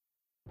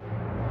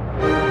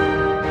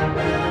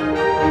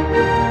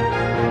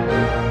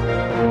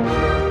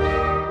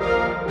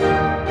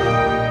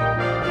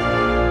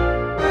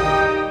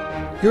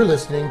You're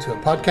listening to a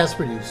podcast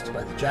produced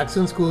by the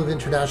Jackson School of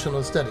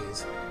International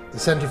Studies, the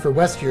Center for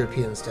West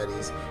European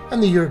Studies,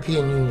 and the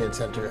European Union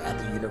Center at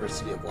the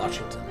University of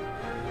Washington.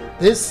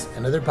 This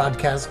and other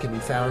podcasts can be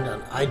found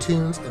on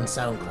iTunes and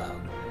SoundCloud.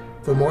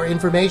 For more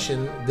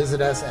information, visit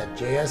us at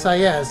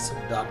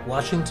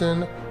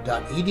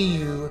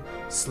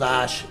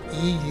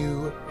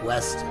jsis.washington.edu/EU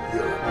West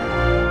Europe.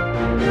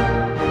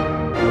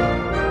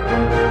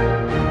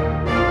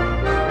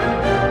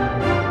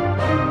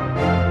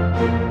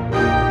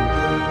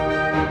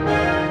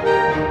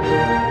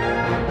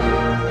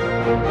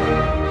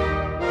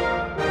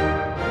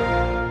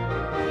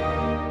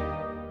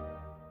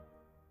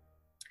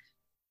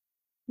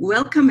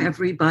 Welcome,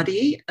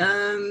 everybody.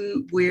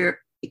 We're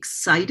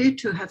excited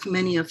to have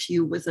many of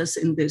you with us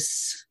in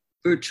this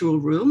virtual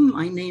room.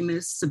 My name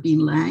is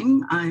Sabine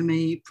Lang. I'm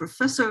a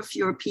professor of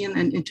European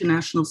and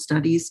International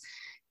Studies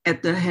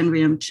at the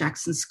Henry M.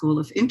 Jackson School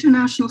of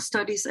International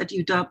Studies at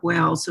UW, where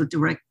I also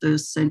direct the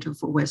Center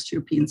for West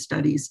European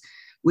Studies,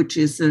 which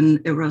is an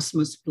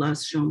Erasmus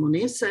Plus Jean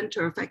Monnet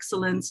Center of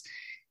Excellence.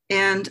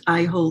 And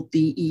I hold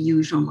the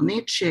EU Jean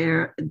Monnet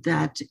Chair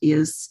that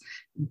is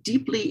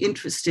deeply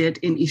interested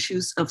in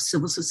issues of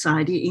civil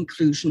society,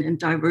 inclusion, and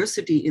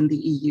diversity in the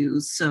EU.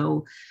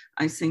 So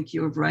I think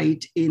you're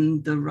right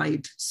in the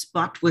right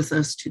spot with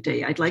us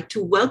today. I'd like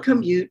to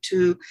welcome you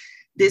to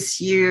this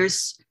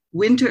year's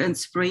Winter and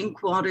Spring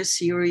Quarter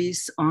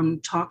series on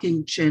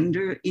talking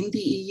gender in the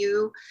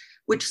EU,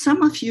 which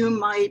some of you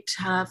might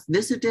have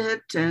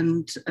visited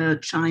and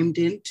chimed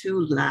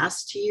into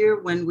last year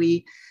when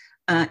we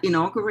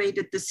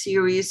inaugurated the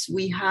series.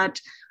 We had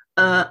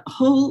a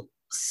whole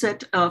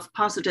set of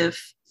positive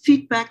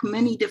feedback,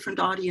 many different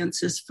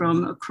audiences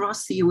from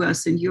across the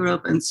US and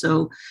Europe. And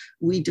so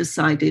we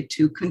decided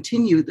to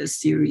continue this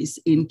series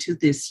into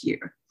this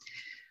year.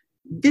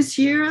 This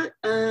year,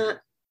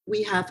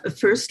 we have a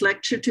first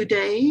lecture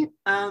today,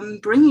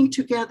 bringing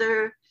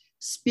together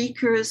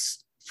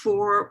speakers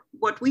for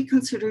what we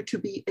consider to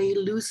be a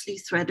loosely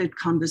threaded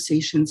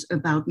conversations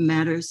about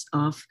matters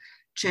of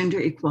gender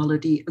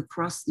equality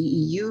across the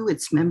EU,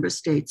 its member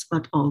states,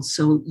 but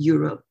also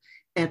Europe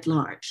at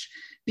large.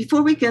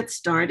 Before we get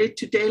started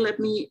today, let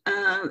me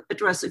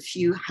address a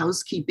few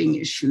housekeeping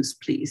issues,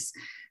 please.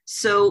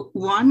 So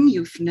one,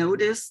 you've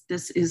noticed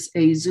this is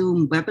a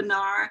Zoom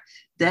webinar.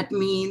 That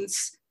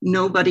means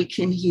nobody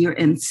can hear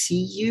and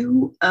see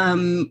you.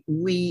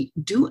 We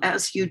do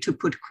ask you to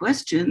put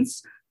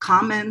questions,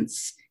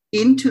 comments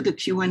into the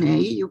Q&A.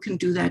 You can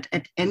do that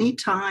at any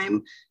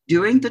time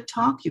during the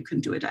talk. You can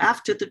do it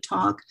after the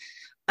talk.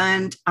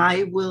 And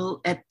I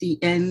will, at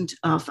the end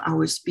of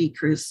our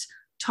speakers'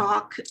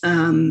 talk,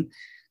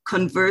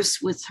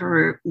 converse with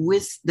her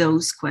with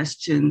those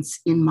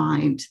questions in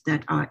mind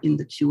that are in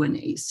the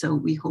Q&A. So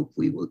we hope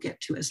we will get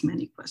to as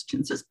many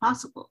questions as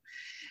possible.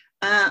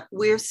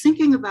 We're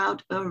thinking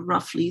about a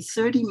roughly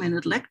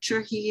 30-minute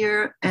lecture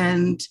here.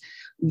 And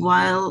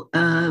while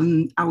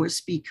our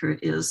speaker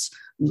is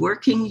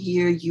working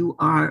here, you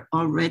are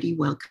already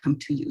welcome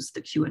to use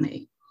the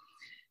Q&A.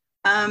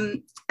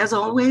 As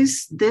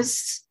always,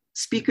 this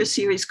speaker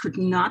series could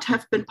not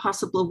have been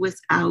possible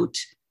without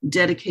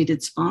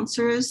dedicated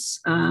sponsors.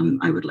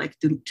 I would like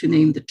to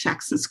name the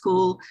Jackson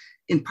School,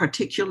 in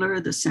particular,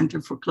 the Center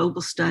for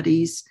Global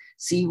Studies,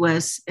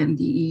 CWES, and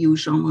the EU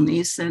Jean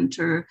Monnet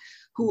Center,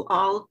 who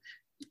all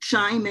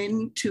chime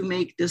in to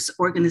make this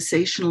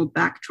organizational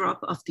backdrop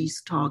of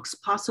these talks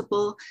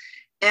possible.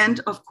 And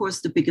of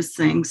course, the biggest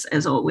thanks,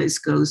 as always,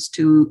 goes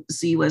to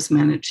CWES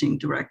Managing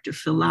Director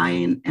Phil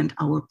Lyon and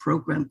our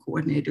program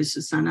coordinator,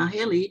 Susanna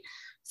Haley,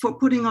 for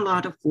putting a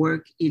lot of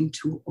work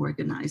into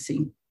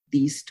organizing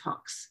these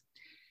talks.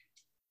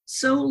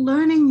 So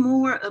learning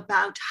more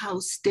about how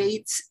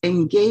states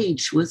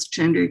engage with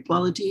gender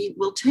equality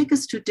will take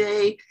us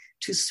today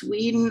to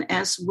Sweden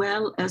as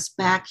well as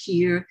back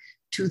here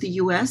to the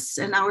US.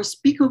 And our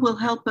speaker will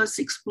help us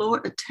explore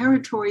a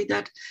territory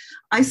that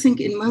I think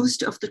in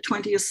most of the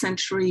 20th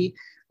century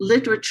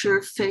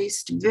literature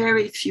faced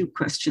very few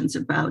questions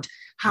about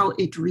how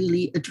it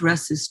really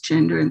addresses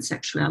gender and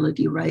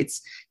sexuality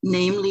rights.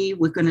 Namely,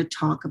 we're going to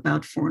talk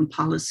about foreign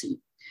policy.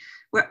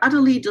 We're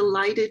utterly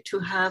delighted to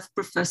have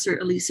Professor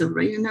Elise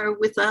Rayner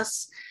with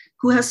us,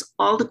 who has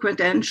all the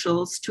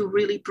credentials to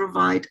really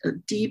provide a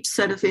deep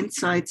set of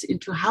insights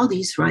into how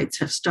these rights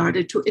have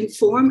started to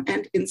inform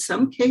and in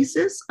some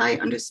cases, I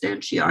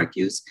understand she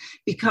argues,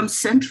 become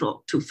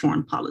central to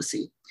foreign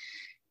policy.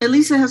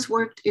 Elisa has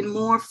worked in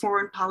more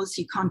foreign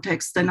policy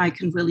contexts than I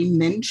can really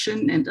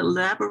mention and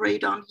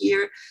elaborate on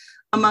here.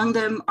 Among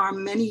them are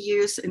many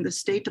years in the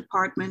State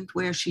Department,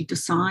 where she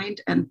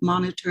designed and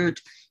monitored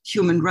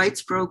human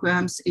rights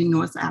programs in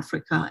North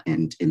Africa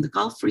and in the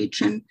Gulf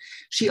region.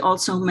 She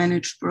also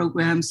managed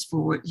programs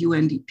for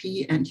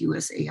UNDP and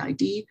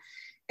USAID.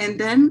 And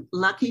then,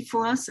 lucky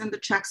for us in the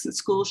Jackson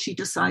School, she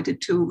decided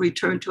to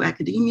return to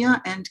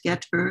academia and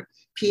get her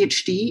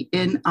PhD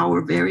in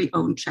our very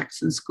own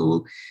Jackson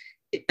School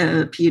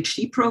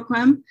PhD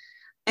program.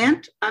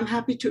 And I'm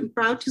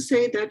proud to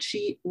say that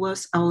she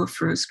was our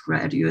first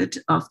graduate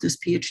of this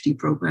PhD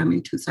program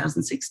in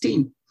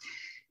 2016.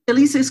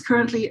 Elise is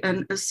currently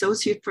an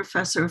associate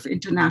professor of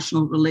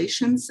international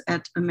relations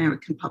at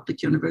American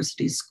Public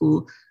University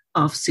School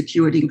of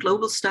Security and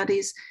Global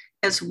Studies,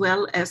 as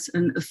well as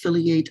an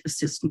affiliate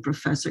assistant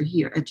professor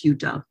here at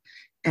UW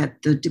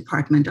at the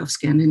Department of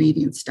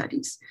Scandinavian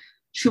Studies.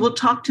 She will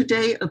talk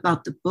today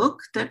about the book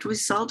that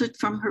resulted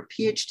from her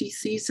PhD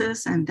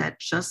thesis and that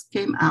just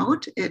came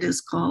out. It is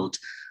called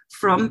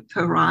From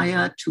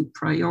Pariah to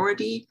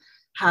Priority: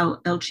 How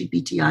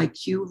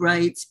LGBTIQ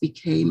Rights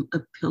Became a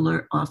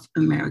Pillar of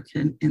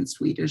American and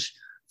Swedish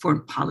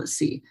Foreign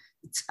Policy.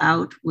 It's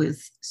out with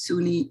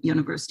SUNY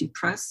University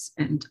Press,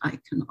 and I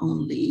can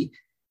only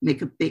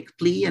make a big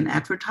plea and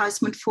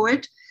advertisement for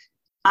it.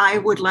 I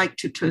would like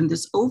to turn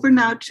this over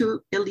now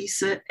to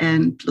Elise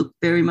and look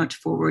very much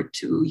forward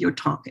to your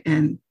talk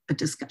and a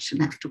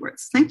discussion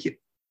afterwards. Thank you.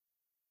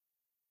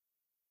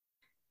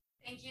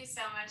 Thank you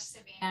so much,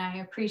 Sabina. I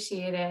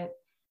appreciate it.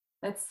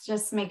 Let's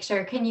just make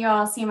sure. Can you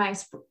all see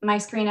my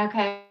screen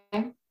okay?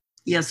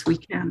 Yes, we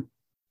can.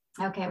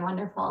 Okay,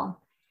 wonderful.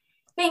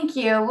 Thank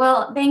you.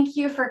 Well, thank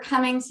you for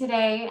coming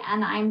today,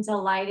 and I'm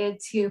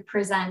delighted to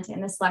present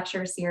in this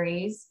lecture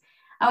series.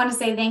 I want to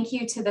say thank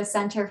you to the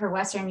Center for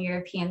Western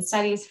European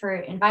Studies for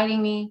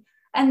inviting me,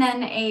 and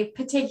then a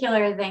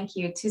particular thank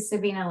you to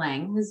Sabina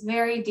Lang, who's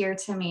very dear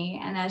to me,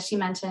 and as she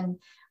mentioned,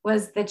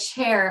 was the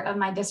chair of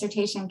my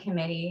dissertation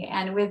committee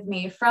and with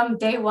me from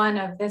day one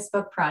of this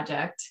book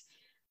project.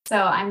 So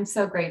I'm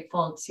so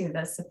grateful to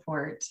the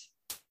support.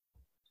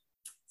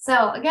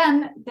 So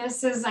again,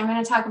 I'm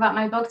going to talk about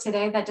my book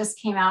today that just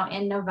came out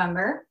in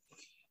November.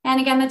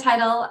 And again, the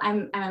title,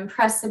 I'm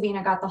impressed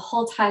Sabina got the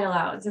whole title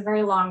out. It's a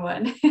very long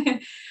one.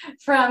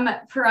 From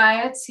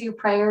Pariah to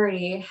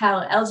Priority: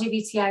 How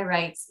LGBTI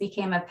Rights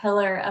Became a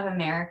Pillar of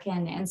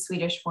American and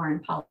Swedish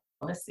Foreign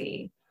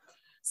Policy.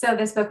 So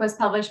this book was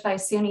published by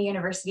SUNY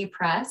University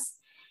Press,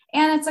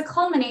 and it's a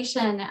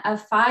culmination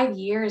of 5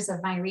 years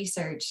of my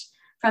research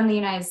from the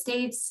United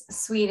States,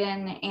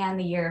 Sweden, and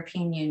the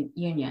European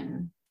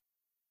Union.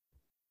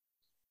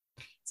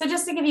 So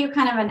just to give you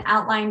kind of an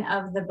outline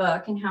of the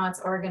book and how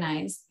it's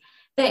organized,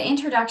 the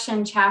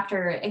introduction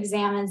chapter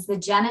examines the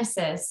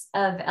genesis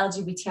of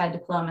LGBTI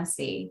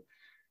diplomacy.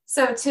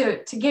 So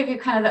to give you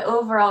kind of the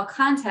overall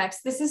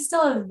context, this is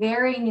still a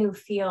very new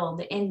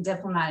field in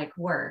diplomatic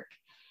work.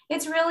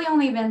 It's really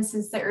only been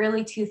since the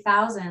early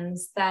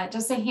 2000s that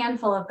just a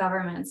handful of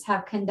governments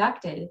have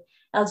conducted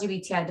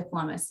LGBTI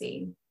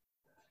diplomacy.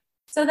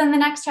 So then the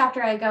next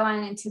chapter, I go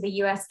on into the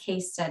US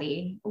case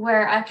study,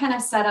 where I kind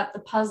of set up the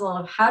puzzle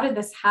of how did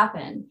this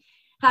happen?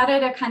 How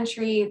did a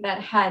country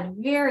that had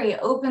very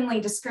openly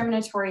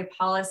discriminatory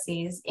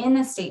policies in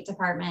the State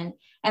Department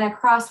and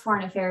across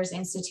foreign affairs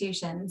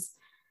institutions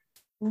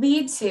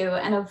lead to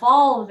and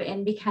evolve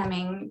in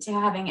having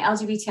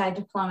LGBTI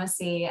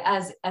diplomacy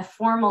as a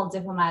formal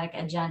diplomatic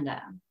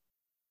agenda?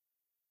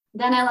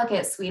 Then I look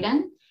at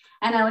Sweden,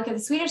 and I look at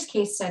the Swedish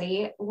case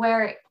study,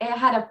 where it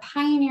had a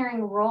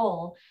pioneering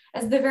role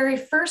as the very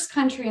first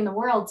country in the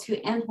world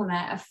to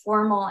implement a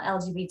formal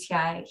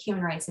LGBTI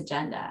human rights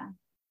agenda.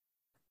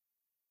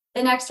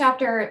 The next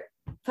chapter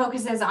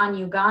focuses on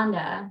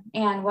Uganda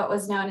and what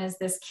was known as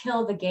this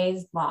Kill the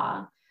Gays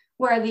law,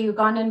 where the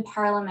Ugandan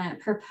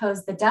parliament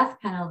proposed the death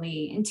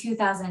penalty in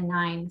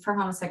 2009 for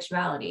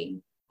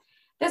homosexuality.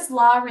 This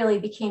law really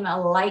became a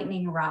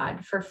lightning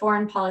rod for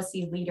foreign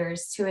policy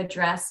leaders to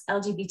address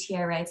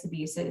LGBTI rights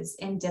abuses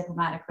in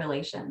diplomatic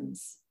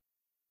relations.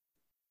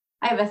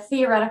 I have a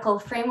theoretical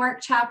framework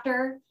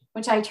chapter,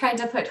 which I tried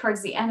to put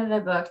towards the end of the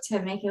book to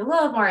make it a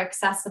little more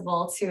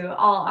accessible to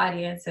all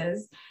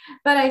audiences.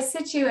 But I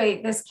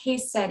situate this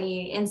case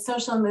study in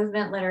social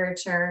movement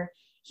literature,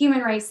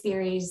 human rights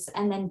theories,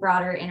 and then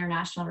broader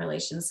international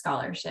relations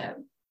scholarship.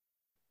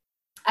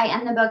 I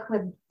end the book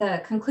with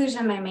the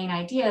conclusion of my main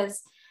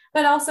ideas,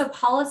 but also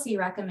policy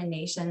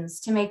recommendations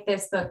to make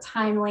this book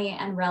timely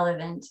and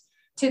relevant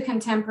to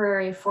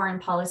contemporary foreign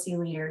policy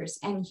leaders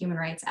and human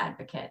rights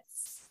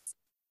advocates.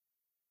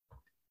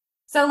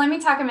 So let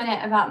me talk a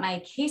minute about my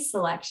case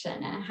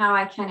selection and how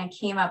I kind of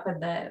came up with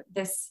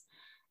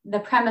the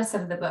premise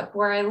of the book,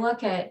 where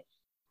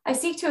I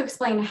seek to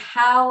explain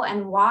how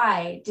and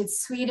why did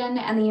Sweden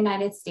and the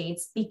United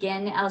States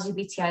begin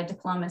LGBTI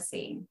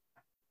diplomacy.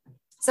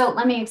 So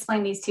let me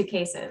explain these two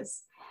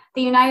cases.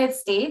 The United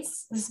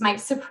States, this might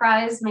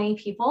surprise many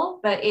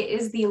people, but it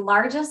is the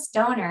largest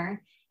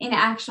donor in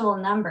actual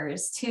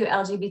numbers to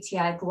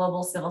LGBTI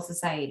global civil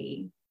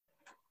society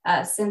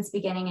since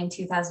beginning in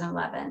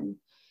 2011.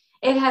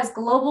 It has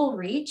global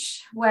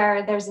reach,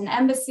 where there's an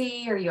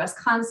embassy or US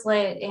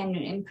consulate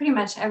in pretty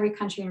much every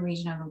country and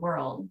region of the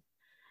world.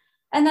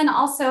 And then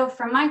also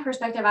from my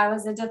perspective, I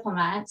was a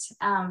diplomat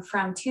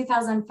from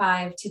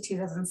 2005 to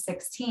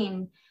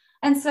 2016.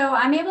 And so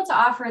I'm able to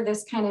offer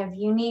this kind of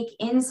unique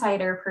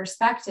insider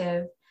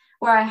perspective,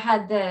 where I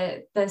had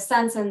the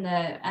sense and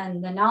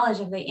the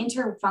knowledge of the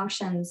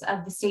interfunctions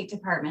of the State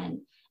Department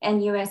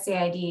and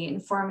USAID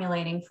in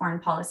formulating foreign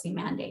policy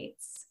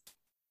mandates.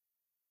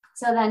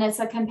 So then it's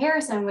a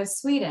comparison with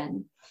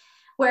Sweden,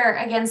 where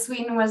again,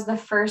 Sweden was the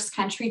first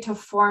country to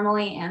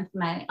formally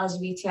implement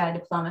LGBTI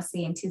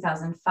diplomacy in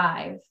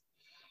 2005.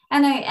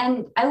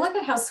 And I look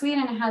at how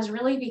Sweden has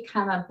really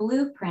become a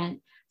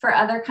blueprint for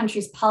other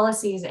countries'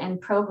 policies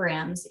and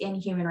programs in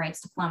human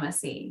rights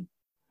diplomacy.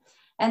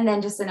 And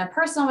then just in a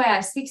personal way, I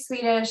speak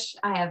Swedish.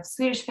 I have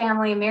Swedish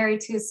family, married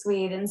to a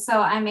Swede. And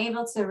so I'm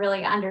able to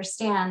really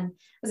understand,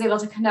 was able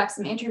to conduct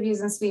some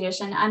interviews in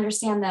Swedish and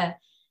understand the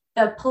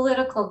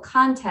political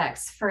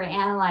context for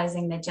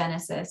analyzing the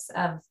genesis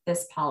of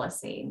this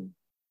policy.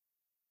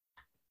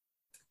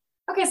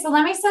 Okay, so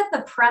let me set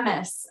the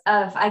premise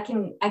of, I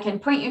can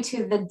point you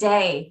to the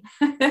day,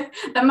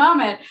 the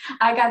moment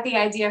I got the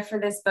idea for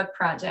this book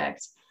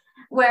project,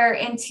 where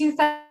in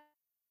 2000,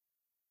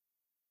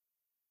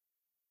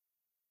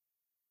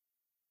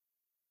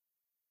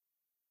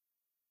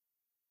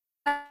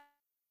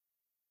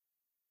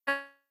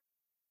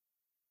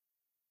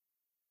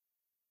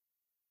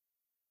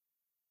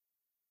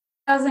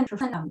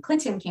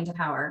 Clinton came to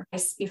power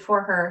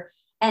before her,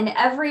 and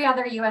every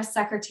other US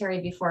secretary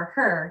before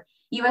her,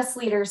 US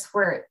leaders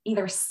were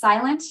either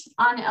silent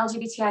on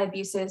LGBTI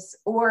abuses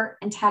or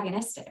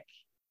antagonistic.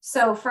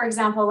 So for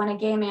example, when a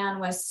gay man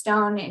was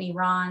stoned in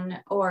Iran,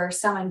 or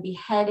someone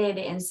beheaded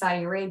in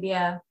Saudi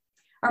Arabia,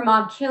 or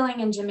mob killing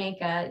in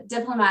Jamaica,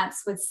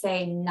 diplomats would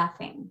say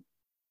nothing.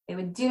 They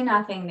would do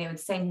nothing, they would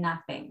say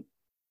nothing.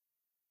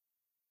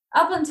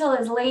 Up until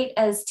as late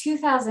as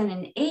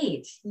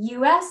 2008,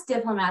 US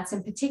diplomats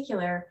in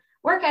particular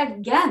work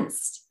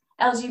against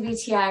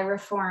LGBTI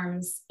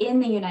reforms in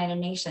the United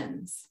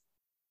Nations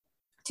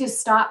to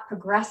stop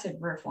progressive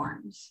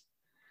reforms.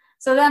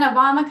 So then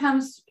Obama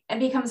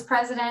becomes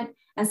president,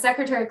 and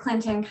Secretary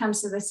Clinton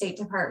comes to the State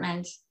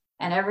Department,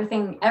 and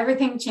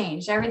everything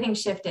changed, everything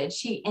shifted.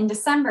 In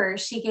December,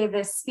 she gave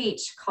this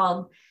speech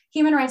called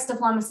Human Rights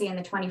Diplomacy in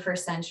the 21st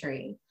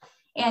Century.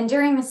 And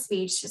during the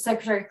speech,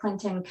 Secretary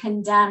Clinton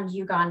condemned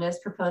Uganda's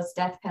proposed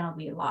death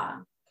penalty law.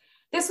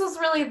 This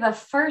was really the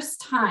first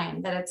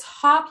time that a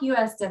top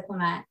US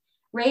diplomat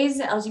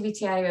raised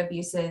LGBTI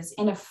abuses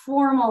in a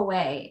formal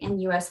way in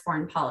US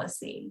foreign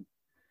policy.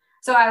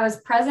 So I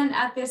was present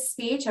at this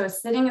speech. I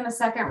was sitting in the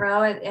second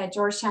row at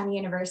Georgetown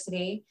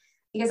University,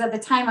 because at the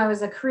time I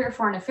was a career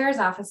foreign affairs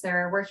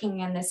officer working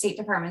in the State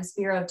Department's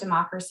Bureau of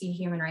Democracy,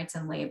 Human Rights,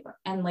 and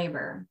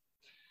Labor.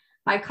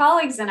 My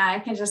colleagues and I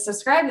can just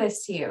describe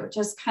this to you,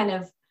 just kind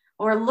of,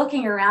 we're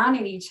looking around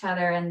at each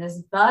other and this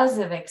buzz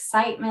of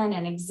excitement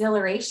and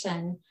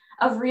exhilaration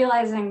of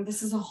realizing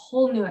this is a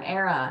whole new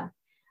era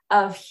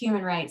of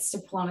human rights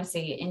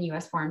diplomacy in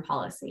US foreign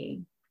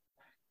policy.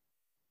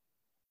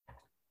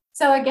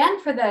 So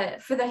again, for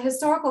the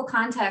historical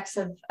context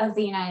of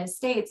the United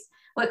States,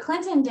 what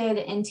Clinton did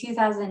in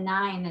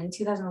 2009 and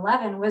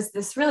 2011 was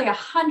this really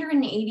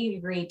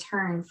 180-degree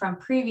turn from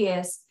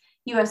previous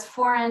US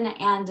foreign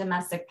and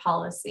domestic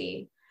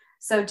policy.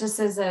 So just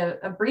as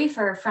a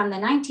briefer, from the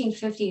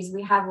 1950s,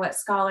 we have what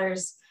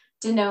scholars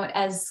denote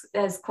as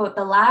quote,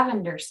 the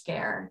Lavender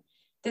Scare.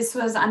 This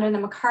was under the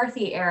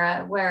McCarthy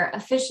era, where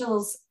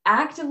officials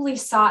actively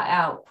sought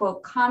out,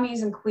 quote,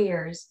 commies and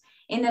queers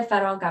in the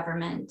federal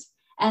government.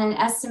 And an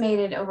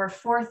estimated over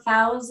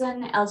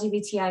 4,000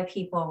 LGBTI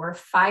people were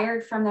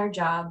fired from their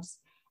jobs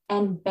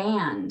and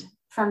banned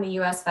from the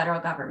US federal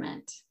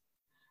government.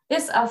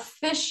 This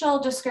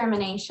official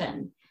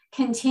discrimination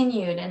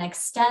continued and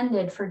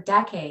extended for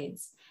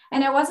decades.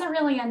 And it wasn't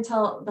really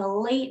until the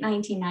late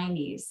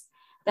 1990s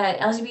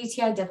that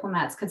LGBTI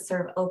diplomats could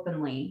serve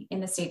openly in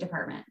the State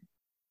Department.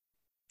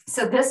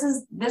 So this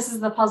is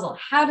the puzzle.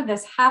 How did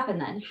this happen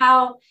then?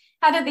 How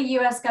did the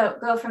US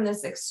go from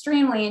this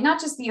extremely,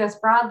 not just the US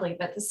broadly,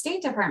 but the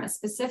State Department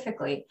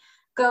specifically,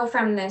 go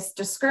from this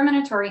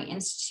discriminatory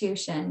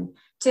institution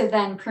to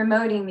then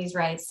promoting these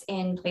rights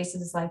in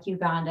places like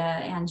Uganda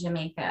and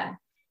Jamaica?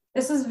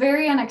 This was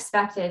very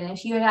unexpected. And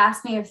if you had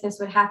asked me if this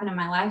would happen in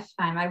my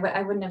lifetime, I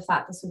wouldn't have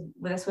thought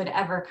this would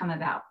ever come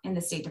about in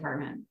the State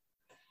Department.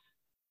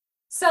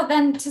 So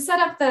then to set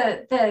up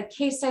the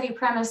case study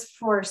premise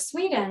for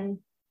Sweden,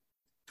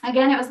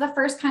 again, it was the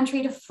first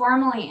country to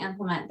formally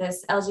implement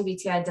this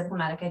LGBTI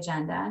diplomatic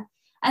agenda,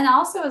 and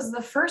also was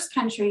the first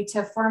country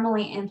to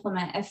formally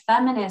implement a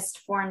feminist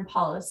foreign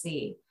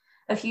policy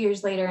a few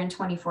years later in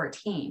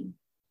 2014.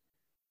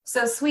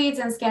 So Swedes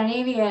and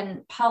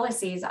Scandinavian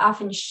policies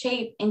often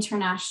shape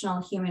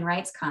international human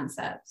rights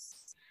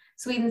concepts.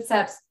 Sweden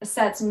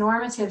sets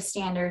normative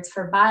standards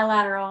for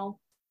bilateral,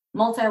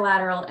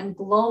 multilateral, and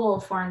global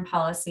foreign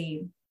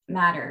policy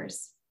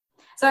matters.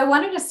 So I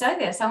wanted to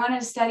study this. I wanted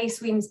to study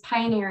Sweden's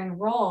pioneering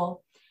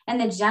role and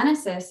the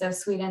genesis of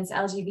Sweden's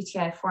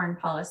LGBTI foreign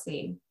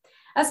policy,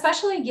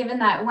 especially given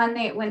that when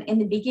in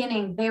the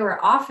beginning, they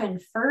were often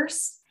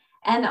first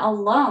and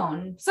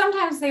alone.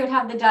 Sometimes they would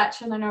have the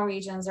Dutch and the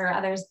Norwegians or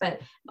others, but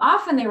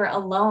often they were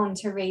alone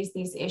to raise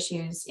these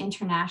issues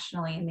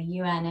internationally in the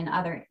UN and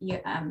other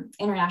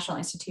international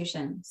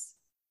institutions.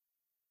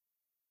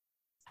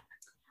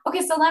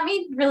 Okay, so let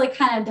me really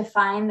kind of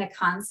define the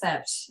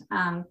concept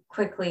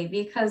quickly,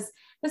 because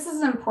this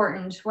is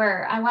important,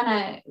 where I want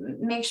to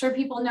make sure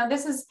people know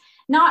this is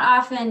not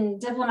often,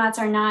 diplomats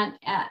are not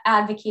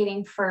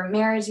advocating for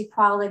marriage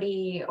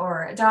equality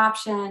or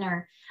adoption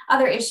or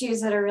other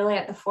issues that are really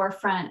at the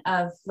forefront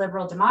of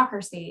liberal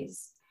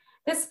democracies.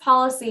 This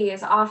policy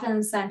is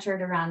often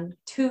centered around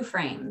two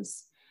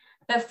frames.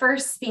 The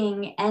first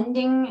being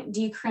ending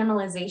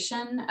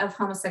decriminalization of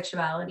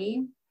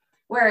homosexuality,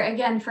 where,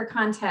 again, for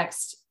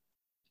context,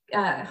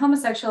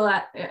 homosexual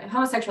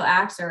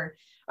acts or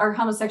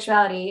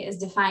homosexuality is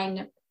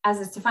defined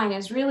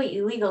as really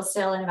illegal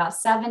still in about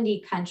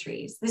 70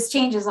 countries. This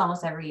changes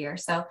almost every year.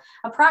 So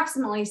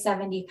approximately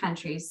 70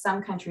 countries.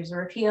 Some countries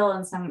repeal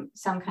and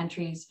some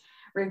countries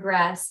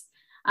regress.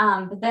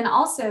 But then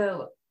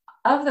also,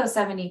 of those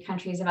 70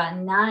 countries, about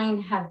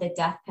 9 have the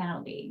death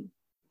penalty.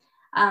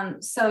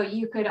 So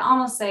you could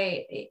almost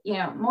say,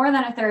 more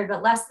than a third,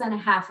 but less than a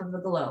half of the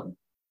globe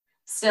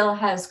still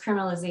has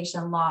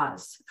criminalization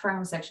laws for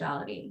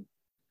homosexuality.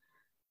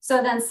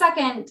 So then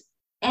second,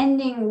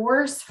 ending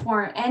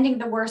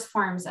the worst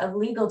forms of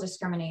legal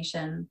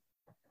discrimination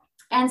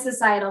and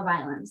societal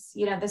violence.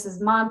 This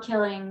is mob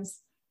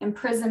killings,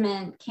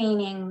 imprisonment,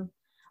 caning,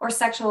 or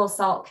sexual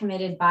assault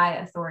committed by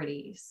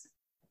authorities.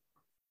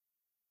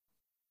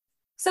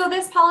 So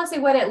this policy,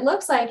 what it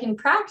looks like in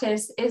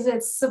practice is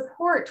its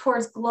support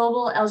towards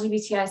global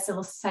LGBTI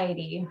civil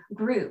society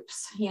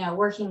groups,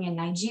 working in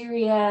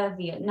Nigeria,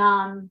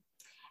 Vietnam,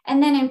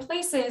 and then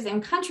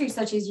in countries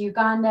such as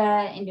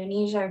Uganda,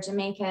 Indonesia, or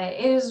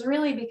Jamaica, it has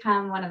really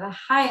become one of the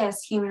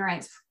highest human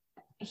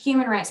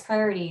rights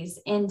priorities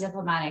in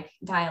diplomatic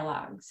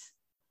dialogues.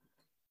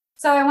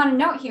 So I want to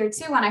note here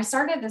too, when I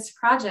started this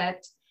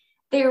project,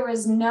 there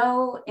was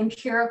no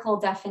empirical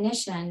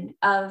definition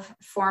of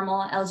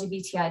formal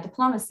LGBTI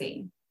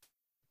diplomacy.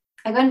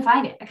 I couldn't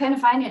find it. I couldn't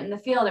find it in the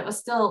field. It was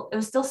still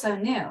so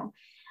new.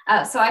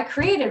 So I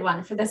created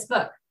one for this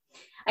book.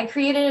 I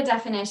created a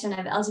definition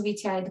of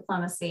LGBTI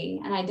diplomacy,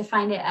 and I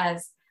defined it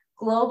as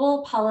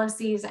global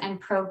policies and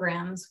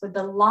programs with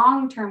the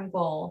long-term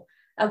goal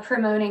of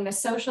promoting the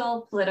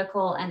social,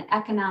 political, and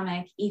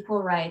economic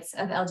equal rights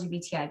of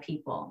LGBTI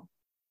people.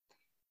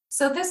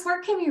 So this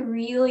work can be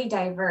really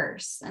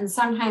diverse, and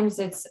sometimes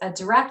it's a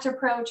direct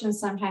approach and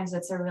sometimes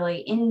it's a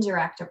really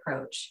indirect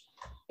approach.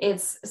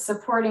 It's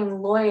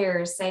supporting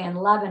lawyers, say in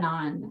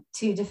Lebanon,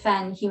 to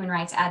defend human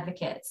rights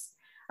advocates,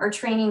 or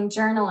training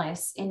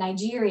journalists in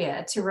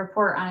Nigeria to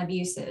report on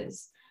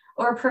abuses,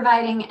 or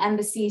providing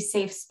embassy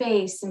safe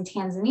space in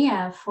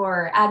Tanzania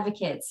for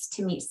advocates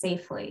to meet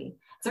safely.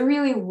 It's a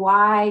really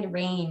wide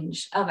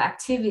range of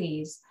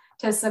activities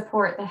to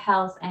support the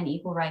health and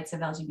equal rights of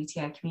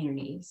LGBTI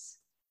communities.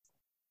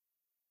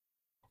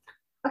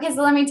 Okay,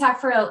 so let me talk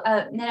for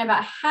a minute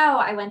about how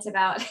I went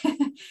about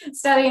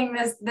studying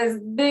this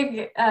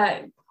big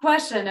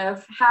question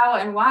of how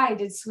and why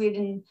did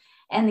Sweden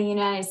and the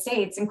United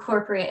States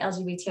incorporate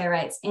LGBTI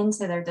rights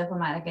into their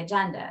diplomatic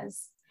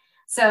agendas.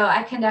 So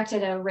I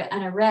conducted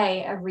an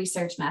array of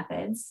research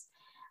methods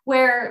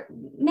where,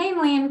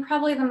 namely, and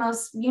probably the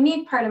most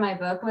unique part of my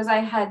book was I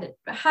had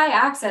high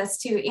access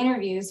to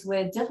interviews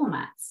with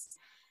diplomats,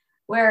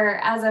 where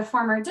as a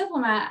former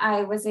diplomat,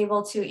 I was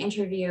able to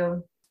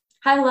interview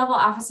high-level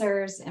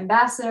officers,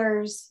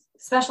 ambassadors,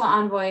 special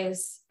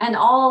envoys, and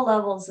all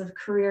levels of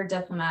career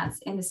diplomats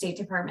in the State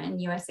Department and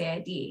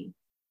USAID.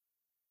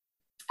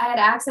 I had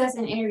access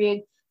and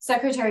interviewed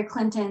Secretary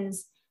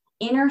Clinton's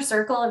inner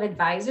circle of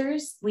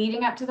advisors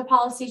leading up to the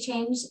policy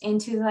change in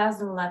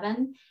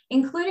 2011,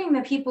 including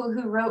the people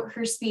who wrote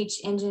her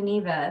speech in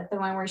Geneva, the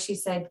one where she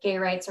said gay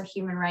rights are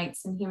human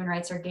rights and human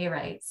rights are gay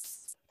rights.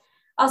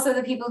 Also,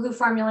 the people who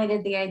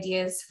formulated the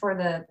ideas for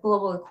the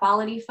Global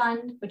Equality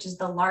Fund, which is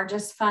the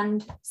largest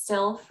fund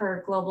still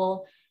for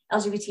global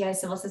LGBTI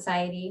civil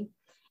society,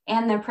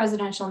 and the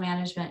presidential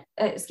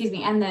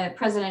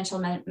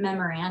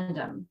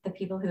memorandum, the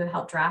people who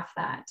helped draft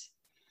that.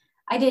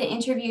 I did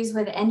interviews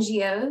with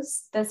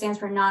NGOs, that stands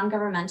for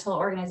non-governmental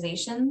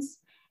organizations,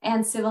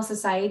 and civil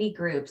society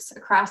groups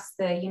across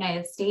the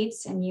United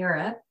States and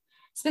Europe,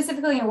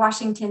 specifically in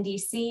Washington,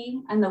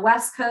 DC, and the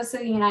West Coast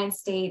of the United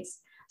States,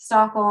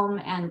 Stockholm,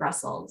 and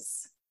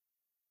Brussels.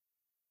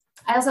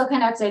 I also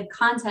conducted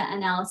content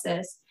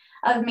analysis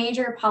of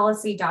major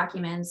policy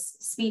documents,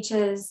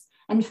 speeches,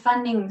 and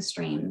funding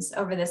streams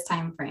over this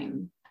time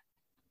frame.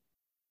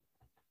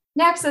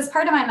 Next, as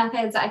part of my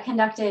methods, I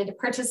conducted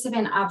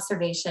participant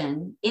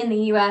observation in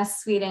the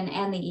US, Sweden,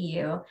 and the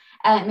EU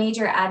at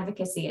major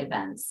advocacy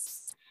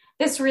events.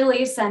 This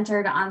really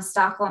centered on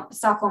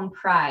Stockholm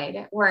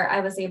Pride, where I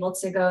was able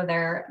to go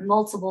there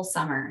multiple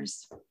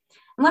summers.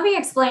 And let me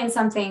explain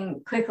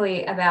something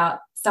quickly about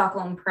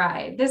Stockholm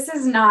Pride. This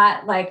is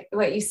not like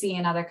what you see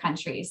in other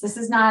countries. This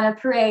is not a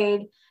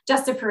parade,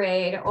 just a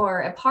parade, or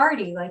a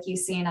party like you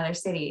see in other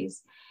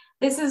cities.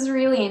 This is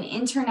really an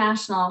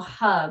international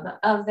hub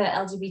of the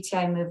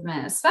LGBTI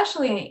movement,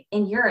 especially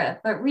in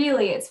Europe, but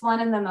really it's one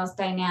of the most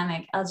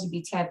dynamic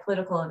LGBTI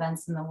political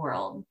events in the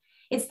world.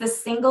 It's the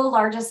single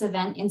largest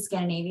event in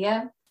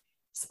Scandinavia,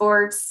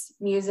 sports,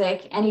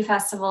 music, any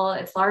festival,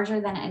 it's larger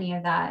than any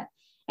of that.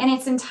 And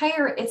it's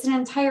an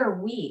entire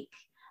week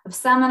of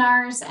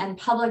seminars and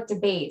public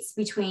debates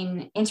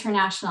between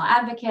international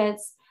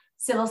advocates,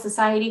 civil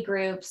society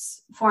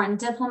groups, foreign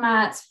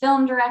diplomats,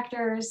 film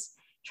directors,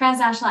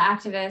 transnational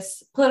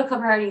activists, political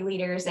party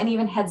leaders, and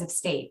even heads of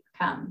state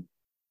come.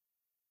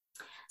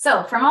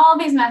 So from all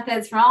these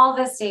methods, from all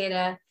this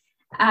data,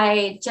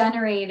 I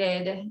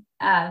generated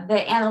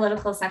the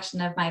analytical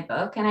section of my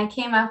book, and I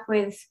came up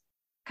with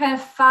kind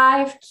of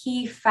 5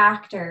 key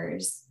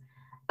factors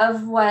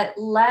of what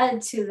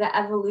led to the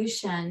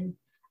evolution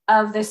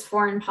of this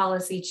foreign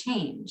policy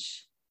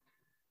change.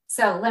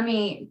 So let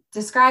me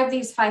describe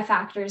these 5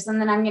 factors, and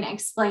then I'm going to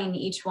explain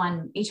each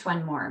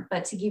one more.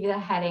 But to give you the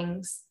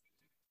headings: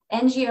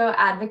 NGO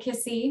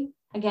advocacy,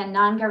 again,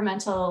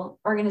 non-governmental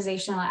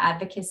organizational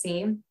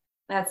advocacy.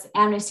 That's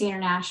Amnesty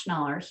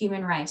International or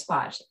Human Rights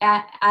Watch,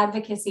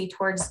 advocacy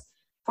towards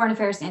foreign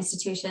affairs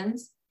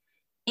institutions,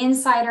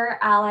 insider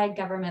allied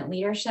government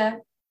leadership,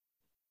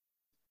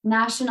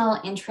 national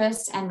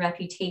interest and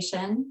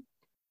reputation,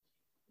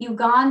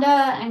 Uganda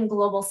and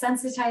global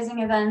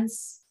sensitizing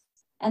events,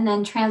 and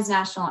then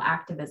transnational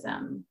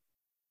activism.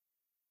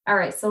 All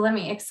right, so let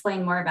me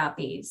explain more about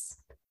these.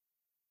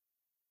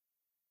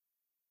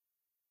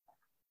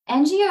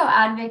 NGO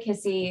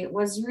advocacy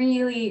was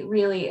really,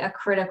 really a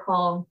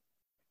critical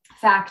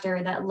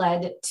factor that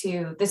led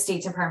to the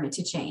State Department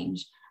to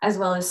change, as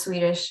well as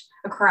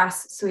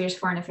across Swedish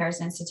foreign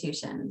affairs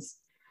institutions.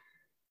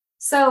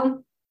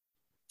 So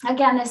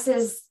again, this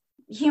is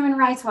Human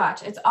Rights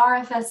Watch. It's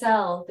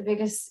RFSL, the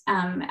biggest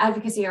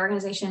advocacy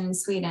organization in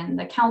Sweden,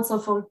 the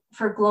Council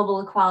for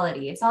Global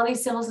Equality. It's all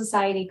these civil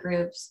society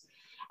groups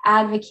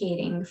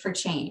advocating for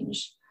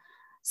change.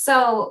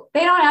 So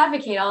they don't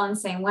advocate all in the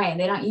same way.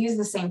 They don't use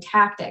the same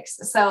tactics.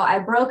 So I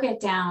broke it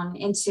down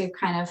into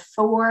kind of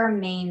 4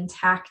 main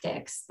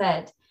tactics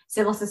that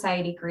civil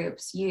society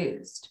groups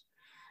used.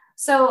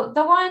 So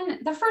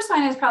the first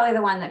one is probably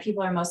the one that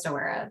people are most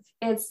aware of.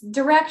 It's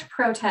direct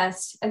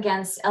protest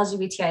against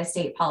LGBTI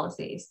state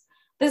policies.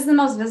 This is the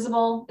most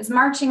visible. It's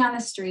marching on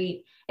the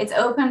street. It's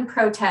open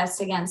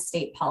protest against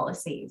state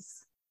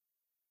policies.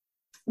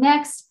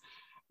 Next,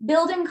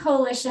 building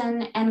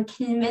coalition and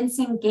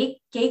convincing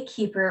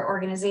gatekeeper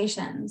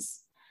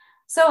organizations.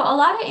 So a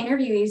lot of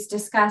interviewees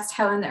discussed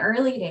how in the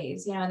early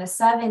days, in the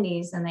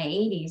 70s and the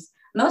 80s,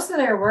 most of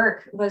their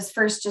work was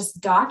first just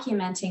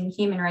documenting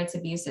human rights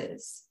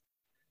abuses.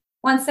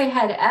 Once they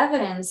had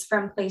evidence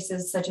from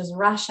places such as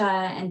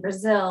Russia and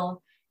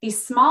Brazil,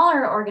 these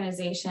smaller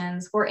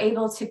organizations were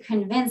able to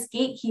convince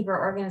gatekeeper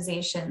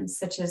organizations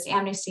such as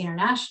Amnesty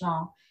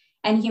International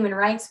and Human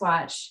Rights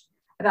Watch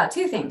about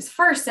 2 things.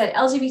 First, that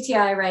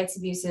LGBTI rights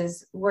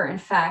abuses were in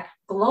fact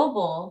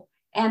global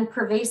and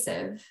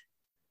pervasive.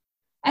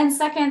 And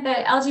second,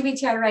 that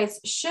LGBTI rights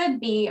should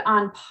be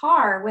on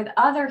par with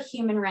other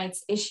human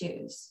rights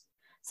issues,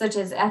 such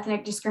as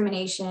ethnic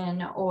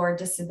discrimination or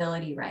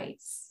disability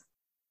rights.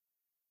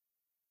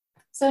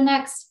 So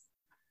next,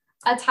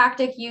 a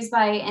tactic used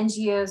by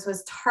NGOs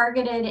was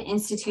targeted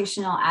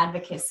institutional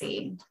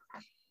advocacy.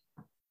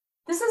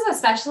 This is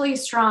especially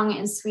strong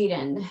in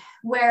Sweden,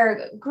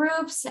 where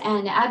groups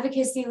and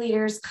advocacy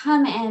leaders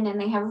come in and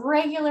they have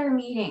regular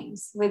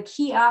meetings with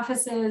key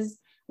offices,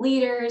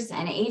 leaders,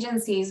 and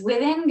agencies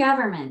within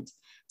government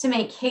to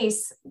make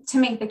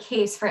the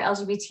case for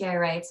LGBTI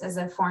rights as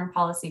a foreign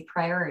policy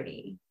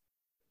priority.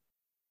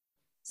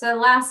 So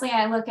lastly,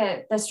 I look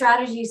at the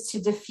strategies to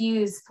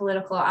diffuse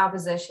political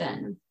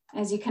opposition.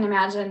 As you can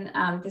imagine,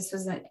 this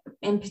was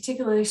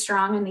particularly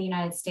strong in the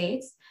United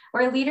States,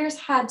 where leaders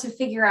had to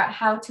figure out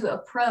how to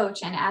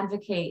approach and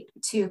advocate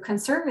to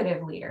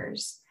conservative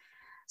leaders.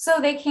 So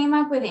they came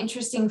up with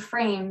interesting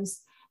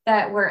frames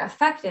that were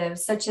effective,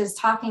 such as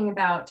talking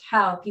about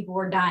how people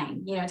were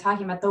dying,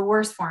 talking about the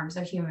worst forms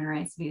of human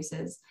rights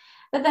abuses,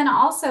 but then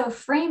also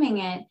framing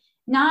it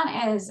not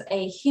as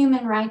a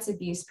human rights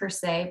abuse per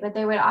se, but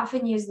they would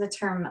often use the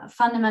term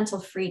fundamental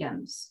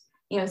freedoms.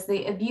 It's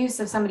the abuse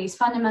of somebody's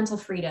fundamental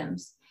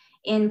freedoms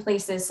in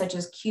places such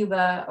as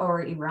Cuba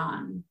or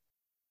Iran.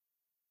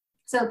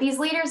 So these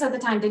leaders at the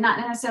time did not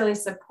necessarily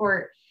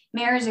support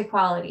marriage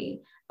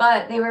equality,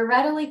 but they were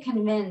readily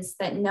convinced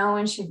that no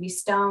one should be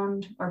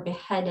stoned or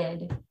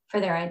beheaded for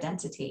their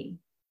identity.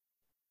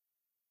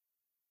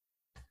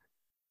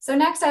 So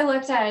next I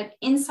looked at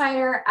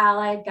insider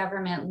allied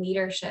government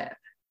leadership.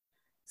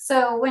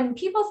 So when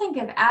people think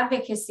of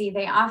advocacy,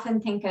 they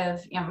often think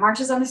of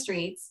marches on the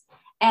streets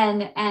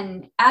and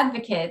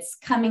advocates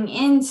coming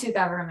into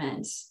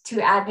government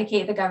to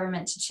advocate the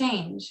government to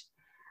change.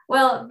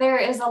 Well, there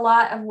is a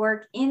lot of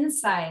work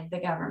inside the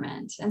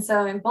government. And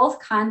so in both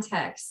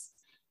contexts,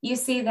 you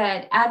see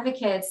that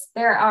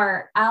there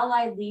are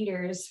allied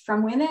leaders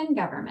from within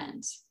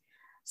government.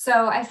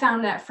 So I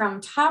found that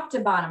from top to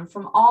bottom,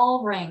 from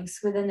all ranks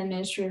within the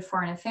Ministry of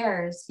Foreign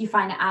Affairs, you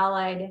find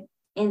allied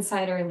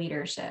insider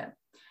leadership.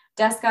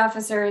 Desk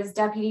officers,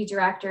 deputy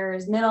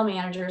directors, middle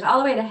managers, all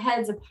the way to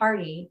heads of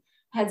party,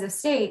 heads of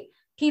state,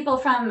 people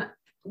from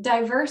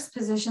diverse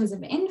positions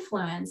of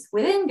influence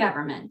within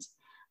government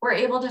were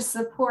able to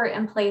support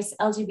and place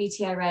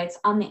LGBTI rights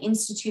on the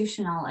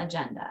institutional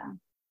agenda.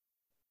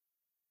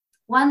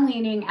 One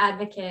leading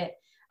advocate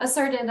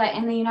asserted that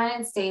in the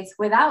United States,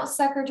 without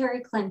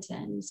Secretary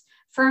Clinton's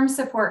firm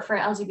support for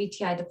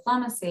LGBTI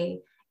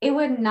diplomacy, it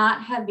would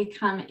not have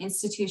become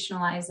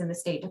institutionalized in the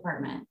State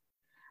Department.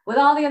 With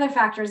all the other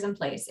factors in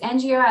place,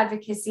 NGO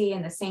advocacy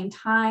in the same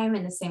time,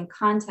 in the same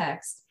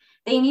context,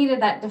 they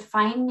needed that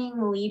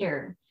defining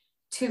leader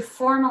to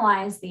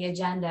formalize the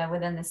agenda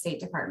within the State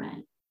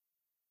Department.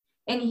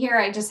 And here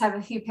I just have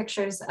a few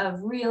pictures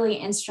of really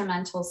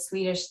instrumental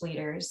Swedish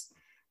leaders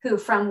who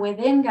from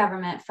within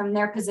government, from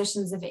their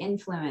positions of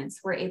influence,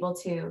 were able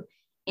to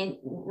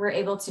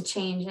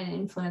change and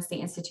influence the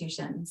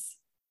institutions.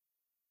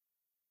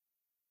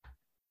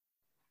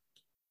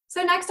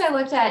 So next I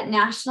looked at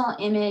national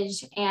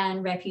image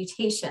and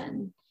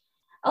reputation.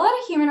 A lot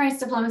of human rights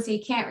diplomacy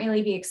can't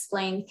really be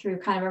explained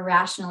through kind of a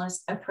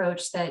rationalist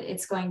approach that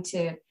it's going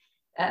to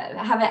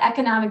have an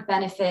economic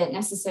benefit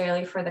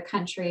necessarily for the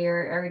country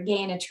or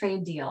gain a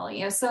trade deal.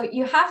 So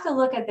you have to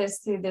look at this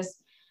through this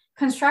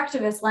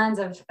constructivist lens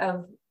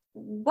of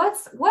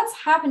what's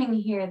happening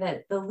here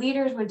that the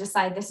leaders would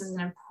decide this is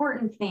an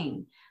important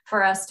thing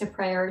for us to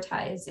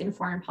prioritize in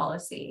foreign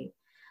policy.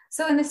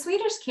 So in the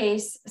Swedish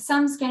case,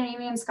 some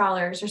Scandinavian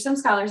scholars or some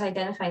scholars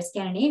identify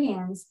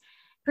Scandinavians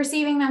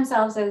perceiving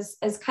themselves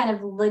as kind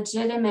of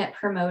legitimate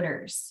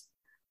promoters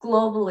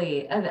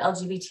globally of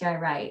LGBTI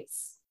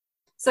rights.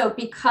 So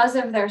because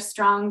of their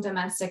strong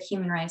domestic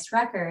human rights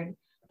record,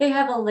 they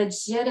have a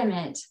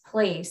legitimate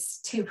place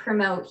to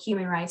promote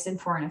human rights in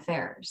foreign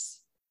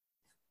affairs.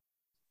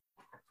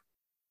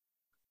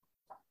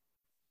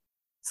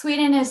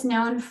 Sweden is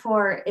known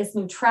for its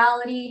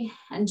neutrality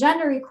and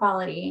gender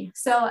equality,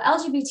 so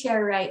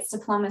LGBTI rights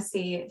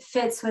diplomacy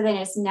fits within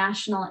its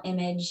national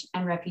image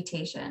and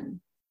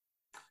reputation.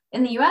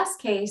 In the US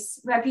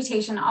case,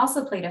 reputation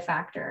also played a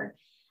factor,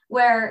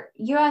 where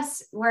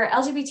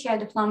LGBTI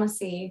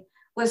diplomacy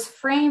was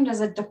framed as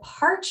a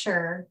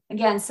departure,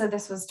 again, so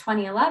this was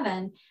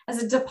 2011,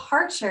 as a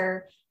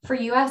departure for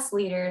US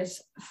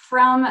leaders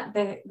from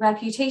the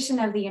reputation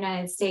of the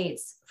United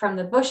States from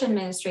the Bush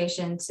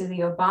administration to the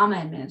Obama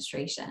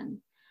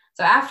administration.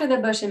 So after the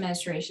Bush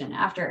administration,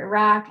 after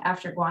Iraq,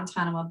 after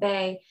Guantanamo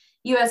Bay,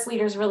 US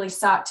leaders really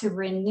sought to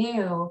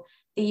renew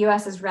the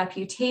US's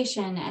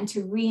reputation and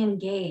to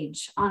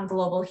re-engage on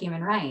global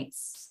human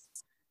rights.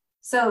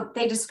 So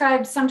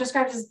some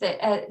described as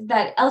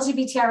that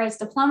LGBTI rights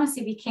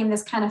diplomacy became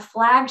this kind of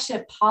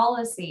flagship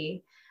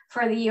policy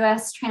for the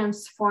US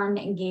transformed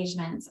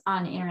engagements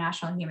on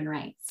international human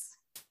rights.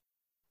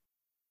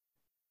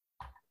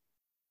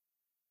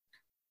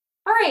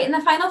 All right, and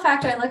the final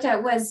factor I looked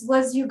at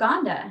was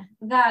Uganda,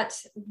 that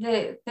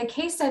the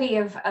case study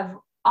of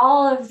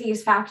all of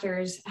these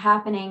factors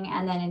happening,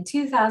 and then in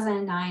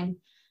 2009,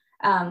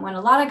 when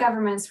a lot of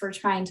governments were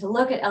trying to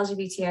look at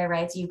LGBTI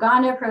rights,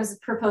 Uganda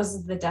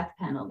proposes the death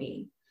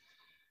penalty.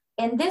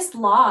 And this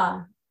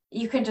law,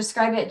 you can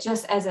describe it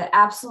just as an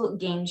absolute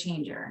game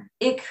changer.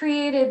 It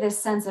created this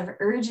sense of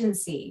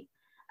urgency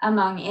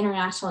among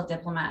international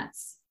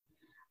diplomats.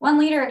 One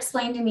leader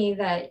explained to me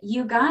that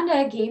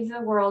Uganda gave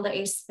the world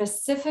a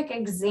specific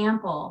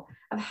example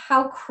of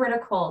how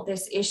critical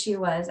this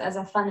issue was as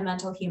a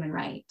fundamental human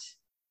right.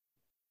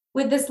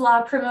 With this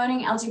law,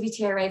 promoting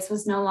LGBTI rights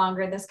was no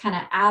longer this kind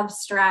of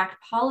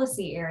abstract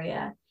policy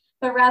area,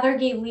 but rather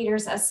gave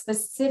leaders a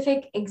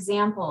specific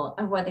example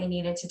of what they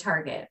needed to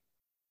target.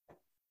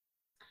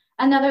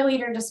 Another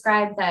leader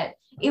described that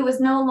it was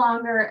no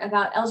longer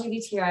about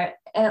LGBTI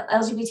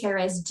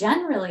rights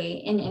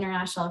generally in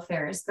international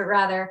affairs, but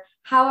rather,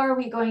 how are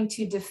we going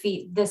to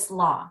defeat this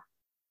law?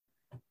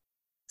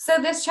 So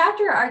this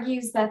chapter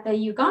argues that the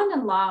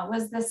Ugandan law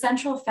was the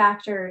central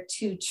factor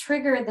to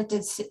trigger the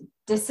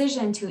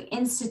decision to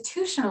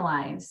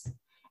institutionalize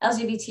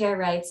LGBTI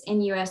rights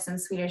in US and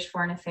Swedish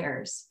foreign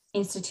affairs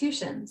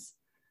institutions.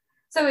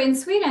 So in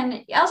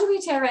Sweden,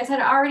 LGBTI rights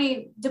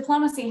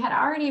diplomacy had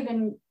already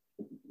been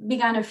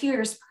begun a few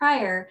years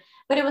prior,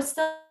 but it was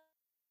still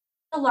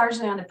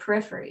largely on the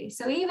periphery.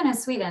 So even in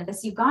Sweden,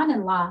 this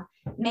Ugandan law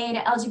made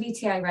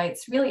LGBTI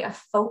rights really a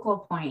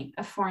focal point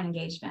of foreign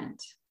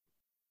engagement.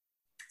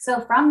 So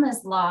from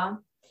this law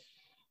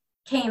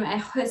came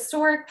a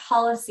historic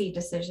policy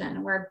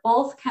decision where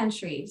both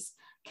countries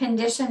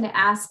conditioned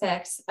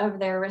aspects of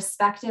their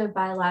respective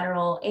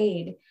bilateral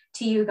aid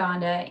to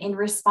Uganda in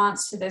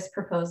response to this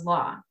proposed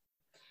law.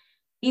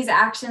 These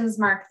actions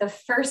mark the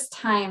first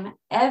time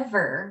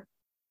ever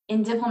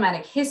in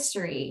diplomatic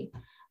history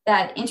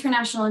that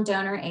international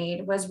donor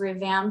aid was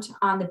revamped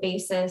on the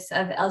basis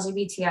of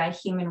LGBTI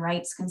human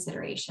rights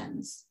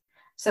considerations.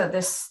 So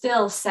this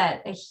still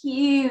set a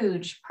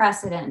huge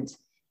precedent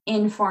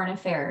in foreign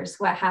affairs,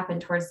 what happened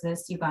towards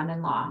this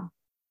Ugandan law.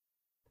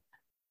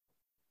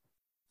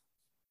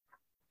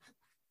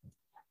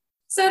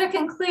 So to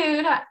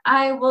conclude,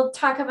 I will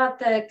talk about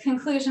the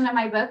conclusion of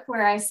my book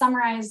where I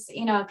summarize,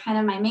 kind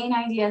of my main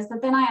ideas,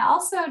 but then I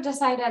also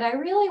decided I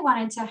really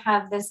wanted to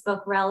have this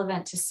book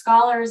relevant to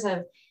scholars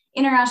of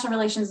international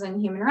relations and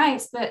human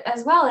rights, but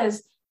as well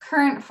as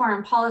current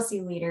foreign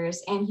policy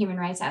leaders and human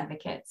rights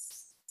advocates.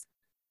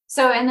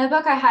 So in the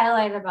book, I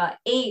highlight about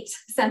 8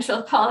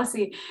 central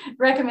policy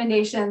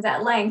recommendations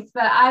at length,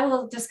 but I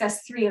will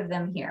discuss 3 of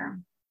them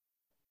here.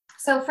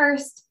 So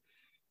first,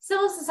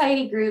 civil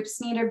society groups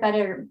need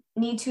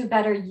to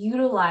better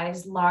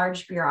utilize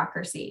large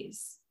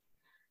bureaucracies.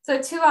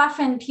 So too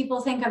often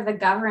people think of the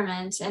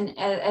government and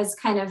as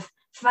kind of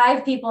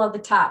 5 people at the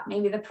top,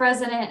 maybe the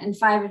president and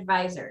 5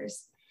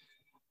 advisors,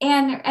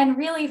 and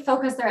really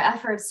focus their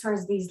efforts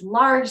towards these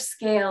large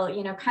scale,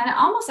 kind of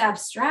almost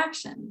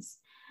abstractions,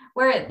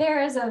 where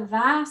there is a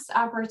vast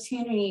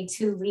opportunity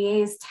to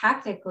liaise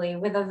tactically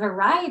with a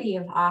variety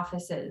of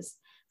offices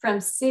from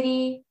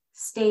city,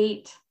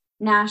 state,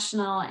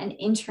 national, and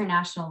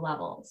international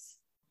levels.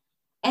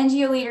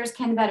 NGO leaders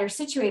can better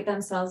situate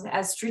themselves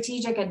as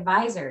strategic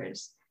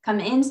advisors, come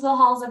into the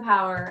halls of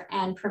power,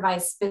 and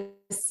provide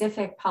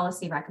specific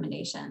policy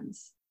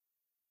recommendations.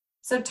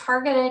 So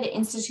targeted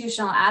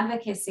institutional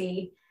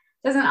advocacy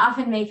doesn't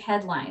often make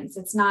headlines.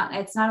 It's not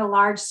a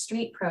large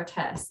street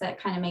protest that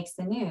kind of makes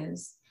the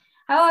news.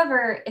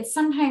 However, it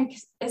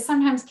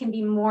sometimes can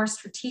be more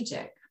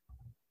strategic.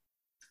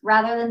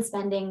 Rather than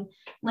spending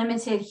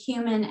limited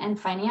human and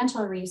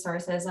financial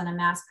resources on a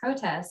mass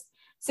protest,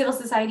 civil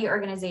society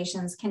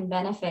organizations can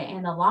benefit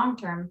in the long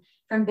term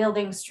from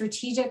building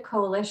strategic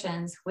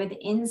coalitions with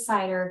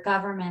insider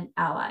government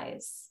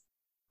allies.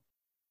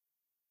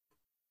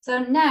 So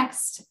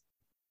next,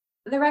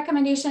 the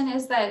recommendation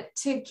is that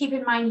to keep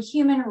in mind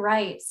human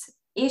rights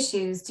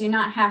issues do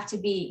not have to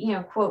be,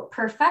 quote,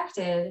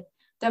 perfected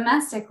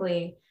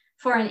domestically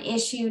for an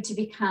issue to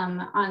become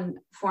on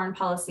foreign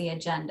policy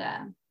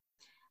agenda.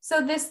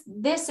 So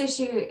this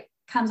issue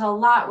comes a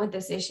lot with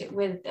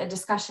a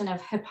discussion of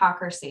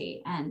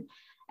hypocrisy, and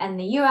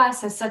the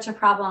US has such a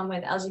problem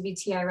with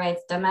LGBTI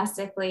rights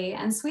domestically,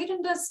 and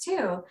Sweden does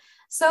too.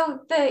 So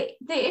the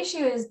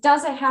issue is,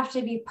 does it have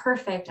to be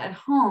perfect at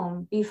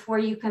home before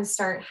you can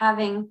start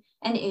having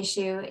an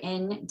issue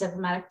in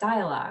diplomatic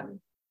dialogue?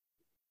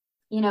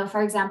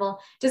 For example,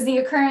 does the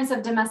occurrence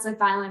of domestic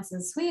violence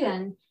in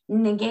Sweden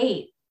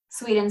negate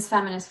Sweden's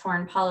feminist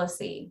foreign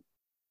policy?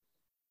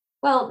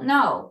 Well,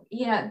 no,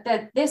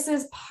 that this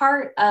is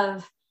part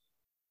of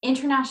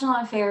international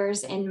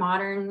affairs in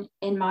modern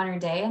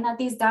day, and that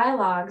these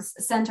dialogues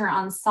center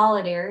on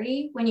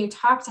solidarity. When you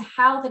talk to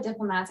how the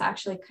diplomats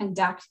actually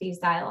conduct these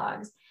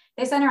dialogues,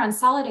 they center on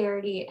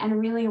solidarity and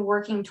really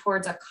working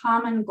towards a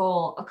common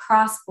goal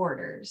across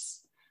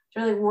borders. It's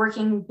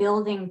really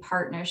building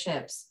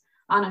partnerships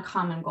on a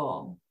common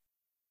goal.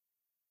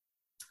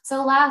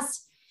 So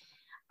last,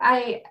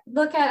 I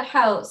look at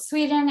how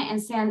Sweden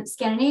and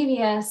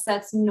Scandinavia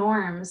sets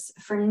norms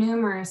for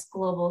numerous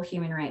global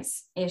human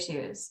rights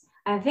issues.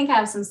 I think I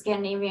have some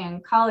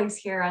Scandinavian colleagues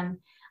here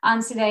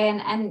on today,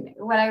 and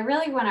what I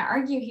really want to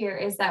argue here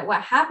is that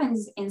what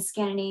happens in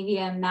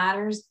Scandinavia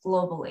matters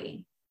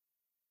globally.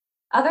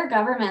 Other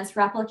governments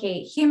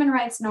replicate human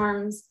rights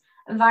norms,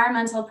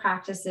 environmental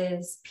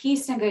practices,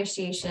 peace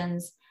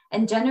negotiations,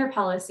 and gender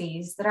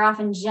policies that are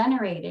often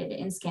generated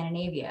in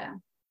Scandinavia.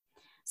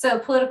 So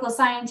political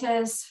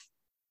scientists,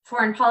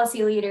 foreign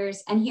policy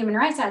leaders, and human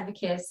rights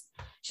advocates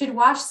should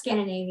watch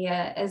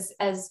Scandinavia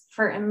as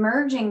for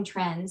emerging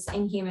trends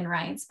in human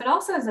rights, but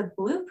also as a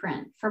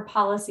blueprint for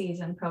policies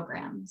and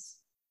programs.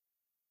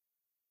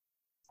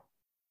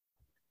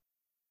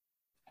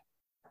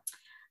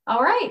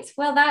 All right,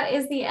 well, that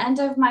is the end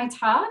of my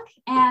talk,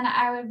 and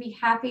I would be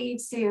happy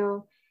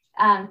to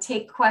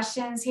take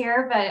questions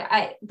here,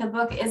 but the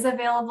book is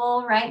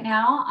available right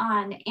now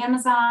on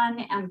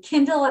Amazon and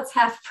Kindle. It's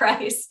half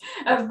price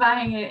of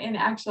buying it in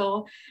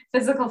actual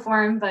physical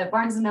form, but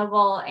Barnes &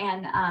 Noble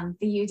and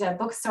the UW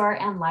bookstore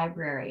and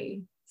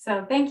library.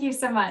 So thank you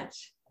so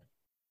much.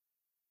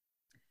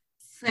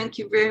 Thank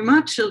you very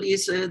much,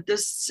 Elisa.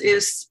 This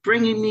is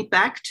bringing me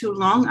back to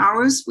long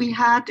hours we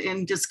had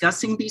in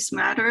discussing these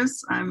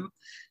matters. I'm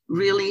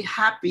really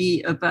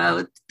happy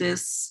about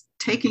this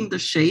taking the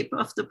shape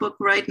of the book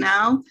right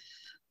now.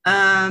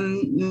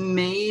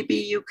 Maybe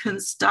you can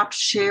stop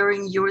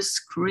sharing your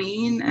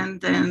screen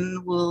and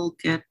then we'll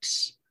get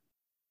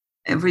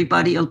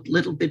everybody a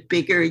little bit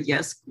bigger.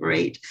 Yes,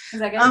 great. Is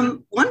that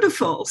good?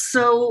 Wonderful.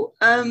 So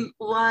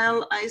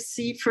while I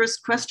see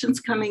first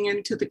questions coming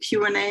into the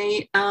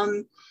Q&A,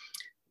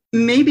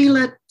 maybe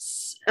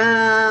let's,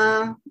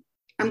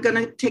 I'm going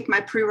to take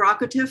my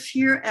prerogative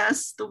here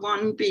as the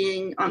one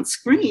being on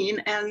screen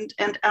and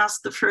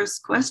ask the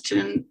first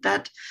question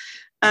that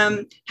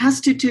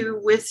has to do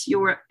with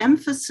your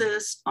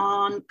emphasis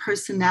on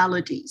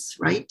personalities,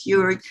 right?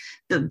 The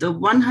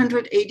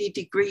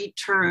 180-degree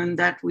turn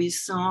that we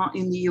saw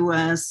in the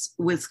US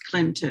with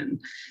Clinton,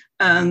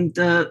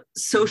 the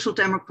social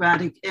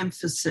democratic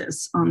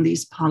emphasis on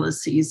these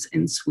policies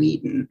in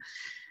Sweden.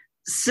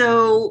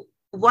 So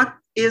what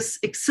is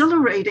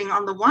exhilarating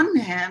on the one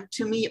hand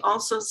to me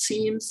also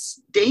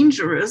seems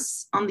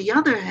dangerous on the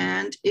other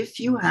hand if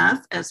you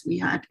have, as we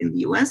had in the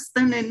US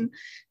then in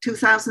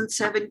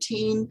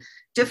 2017,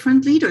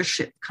 different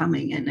leadership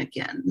coming in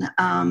again.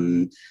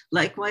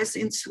 Likewise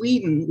in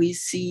Sweden, we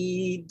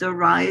see the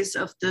rise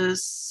of the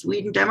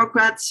Sweden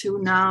Democrats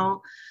who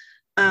now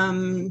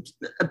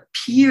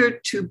appear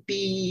to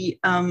be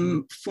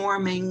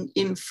forming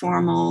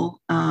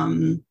informal,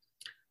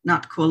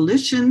 not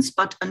coalitions,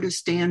 but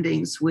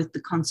understandings with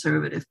the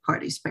Conservative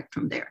Party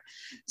spectrum there.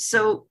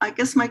 So I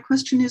guess my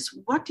question is,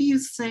 what do you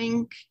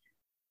think,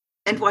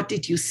 and what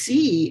did you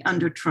see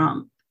under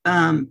Trump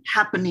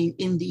happening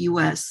in the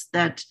US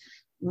that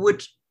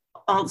would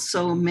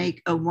also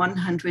make a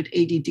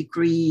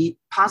 180-degree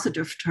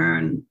positive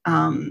turn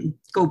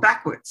go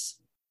backwards?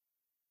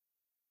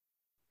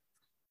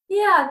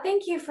 Yeah,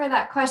 thank you for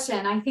that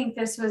question. I think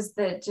this was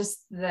the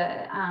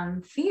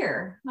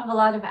fear of a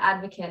lot of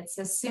advocates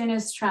as soon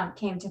as Trump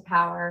came to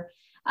power,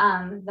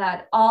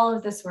 that all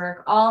of this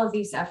work, all of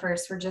these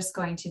efforts were just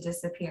going to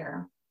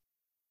disappear.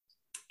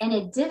 And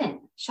it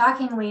didn't,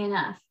 shockingly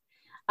enough.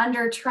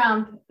 Under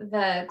Trump,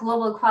 the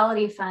Global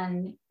Equality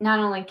Fund not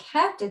only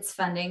kept its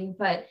funding,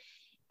 but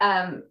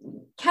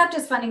kept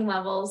its funding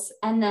levels,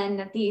 and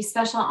then the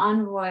special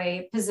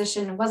envoy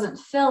position wasn't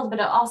filled, but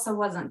it also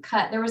wasn't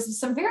cut. There was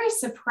some very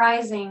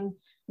surprising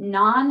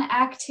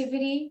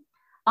non-activity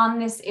on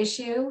this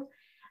issue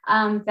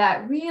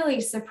that really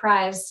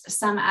surprised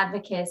some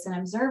advocates and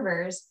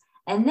observers.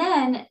 And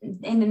then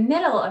in the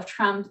middle of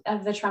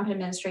the Trump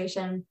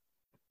administration,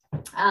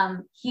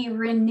 he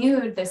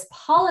renewed this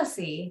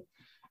policy,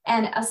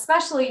 and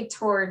especially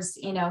towards,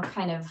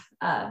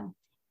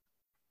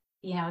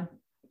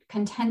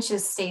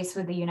 contentious states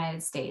with the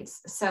United States.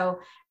 So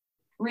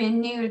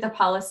renewed the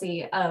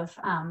policy of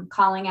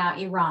calling out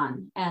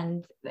Iran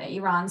and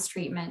Iran's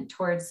treatment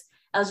towards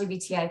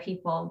LGBTI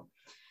people.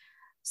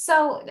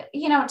 So,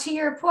 to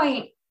your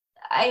point,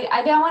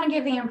 I don't want to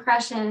give the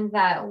impression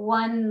that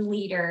one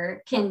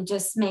leader can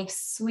just make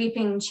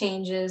sweeping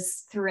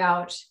changes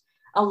throughout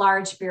a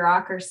large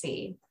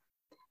bureaucracy.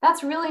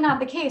 That's really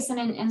not the case. And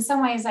in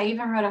some ways, I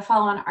even wrote a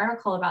follow-on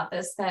article about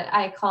this that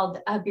I called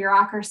a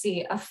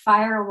bureaucracy a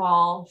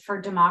firewall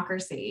for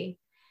democracy,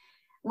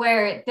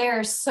 where there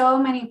are so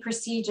many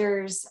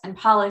procedures and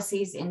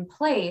policies in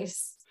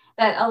place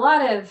that a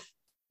lot of,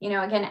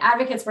 again,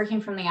 advocates working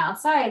from the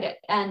outside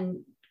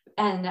and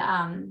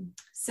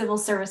civil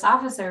service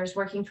officers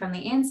working from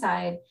the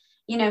inside,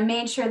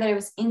 made sure that it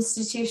was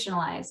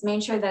institutionalized,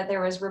 made sure that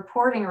there was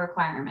reporting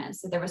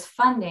requirements, that there was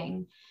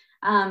funding,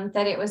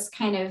 that it was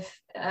kind of,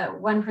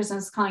 one person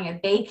was calling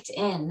it baked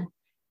in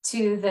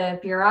to the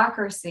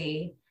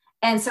bureaucracy.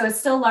 And so it's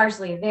still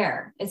largely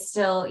there. It's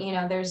still,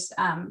 there's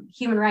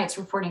human rights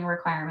reporting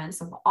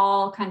requirements of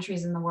all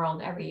countries in the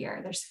world every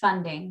year. There's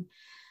funding.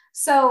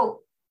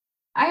 So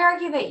I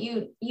argue that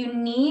you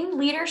need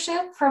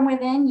leadership from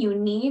within. You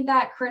need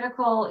that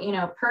critical,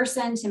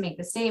 person to make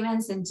the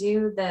statements and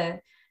do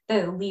the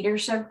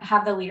leadership,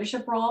 have the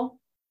leadership role.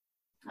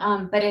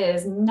 But it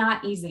is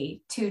not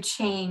easy to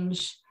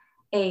change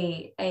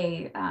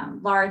a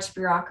large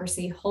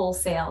bureaucracy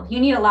wholesale. You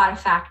need a lot of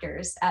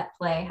factors at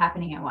play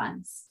happening at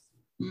once.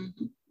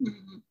 Mm-hmm.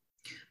 Mm-hmm.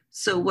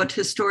 So what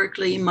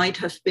historically might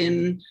have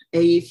been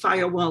a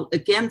firewall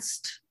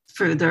against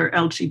further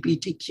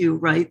LGBTQ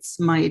rights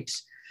might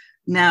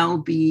now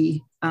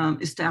be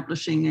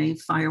establishing a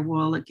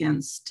firewall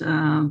against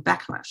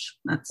backlash.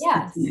 That's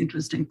an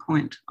interesting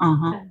point.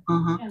 Yeah.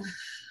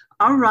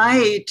 All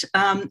right.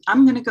 I'm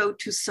going to go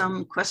to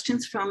some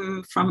questions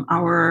from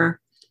our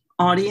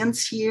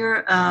audience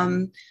here.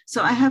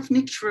 So I have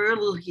Nick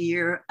Schroedel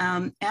here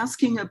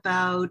asking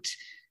about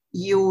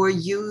your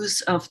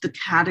use of the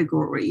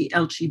category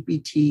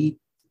LGBTI,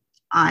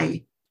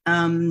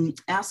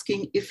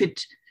 asking if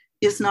it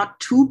is not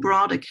too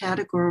broad a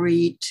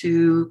category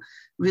to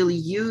really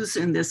use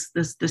in this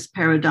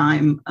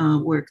paradigm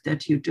work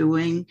that you're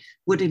doing.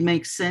 Would it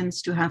make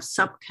sense to have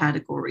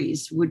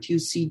subcategories? Would you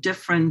see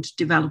different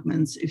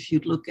developments if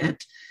you look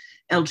at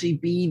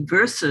LGB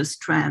versus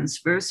trans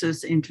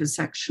versus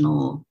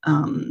intersectional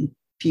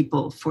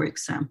people, for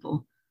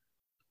example?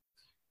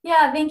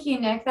 Yeah, thank you,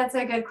 Nick. That's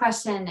a good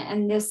question.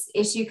 And this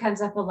issue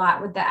comes up a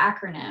lot with the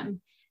acronym.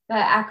 The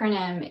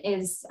acronym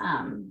is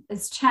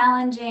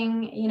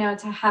challenging,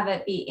 to have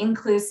it be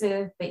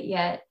inclusive, but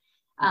yet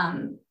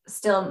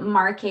still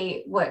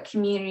market what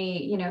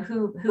community,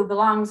 who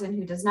belongs and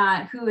who does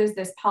not, who is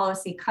this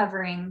policy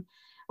covering,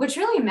 which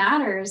really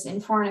matters in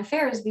foreign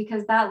affairs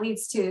because that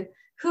leads to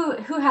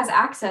who has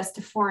access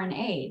to foreign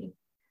aid,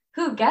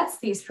 who gets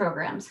these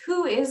programs,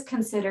 who is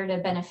considered a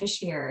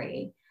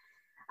beneficiary.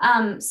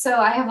 So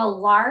I have a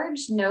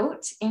large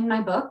note in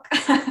my book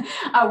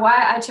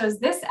why I chose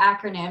this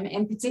acronym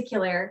in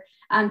particular,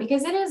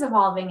 because it is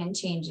evolving and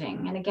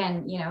changing. And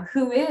again,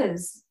 who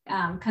is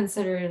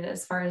considered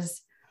as far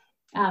as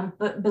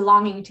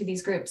belonging to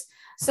these groups.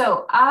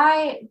 So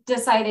I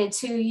decided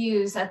to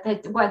use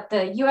what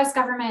the US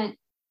government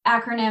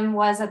acronym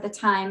was at the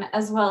time,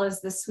 as well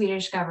as the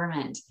Swedish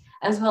government,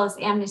 as well as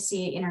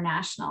Amnesty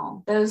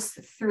International. Those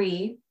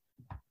three,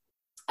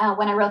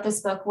 when I wrote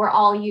this book, we're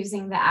all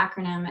using the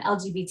acronym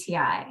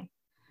LGBTI.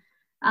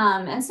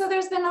 And so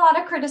there's been a lot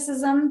of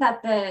criticism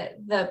that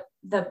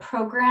the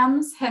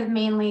programs have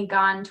mainly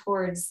gone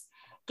towards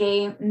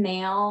gay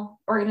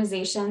male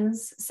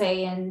organizations,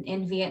 say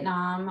in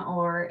Vietnam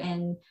or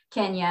in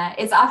Kenya,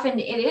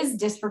 it is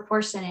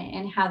disproportionate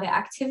in how the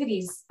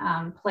activities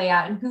play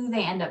out and who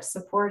they end up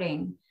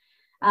supporting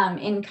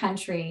in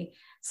country.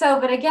 So,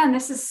 but again,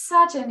 this is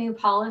such a new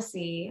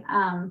policy.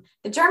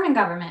 The German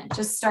government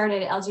just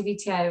started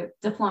LGBTI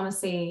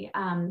diplomacy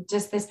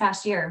just this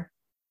past year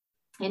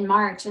in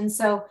March. And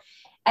so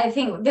I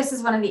think this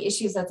is one of the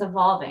issues that's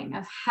evolving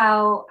of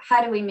how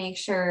do we make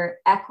sure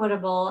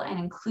equitable and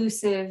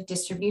inclusive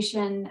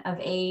distribution of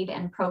aid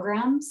and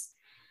programs.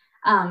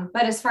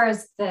 But as far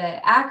as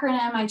the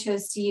acronym I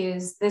chose to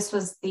use, this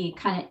was the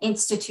kind of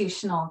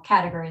institutional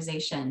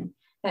categorization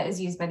that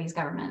is used by these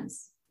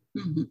governments.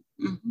 Mm-hmm,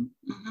 mm-hmm,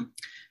 mm-hmm.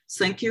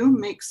 Thank you.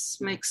 Makes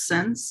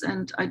sense.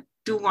 And I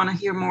do want to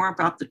hear more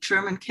about the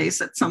German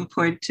case at some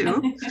point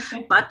too,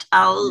 but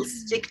I'll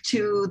stick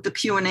to the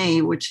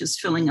Q&A, which is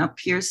filling up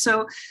here.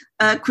 So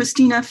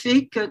Christina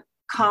Fick, a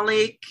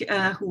colleague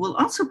who will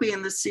also be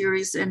in the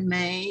series in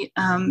May,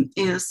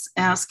 is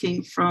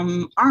asking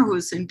from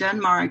Aarhus in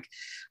Denmark,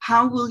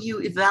 how will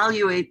you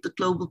evaluate the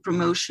global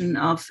promotion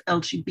of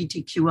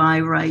LGBTQI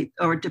right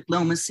or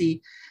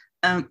diplomacy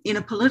in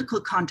a political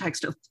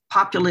context of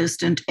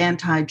populist and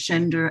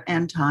anti-gender,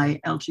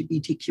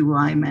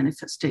 anti-LGBTQI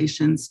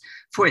manifestations,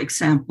 for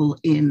example,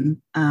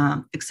 in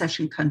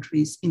accession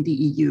countries in the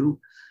EU?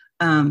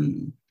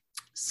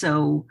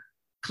 So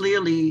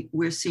clearly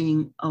we're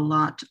seeing a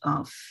lot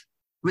of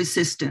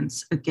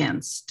resistance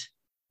against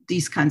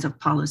these kinds of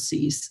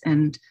policies.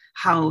 And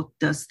how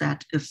does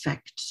that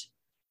affect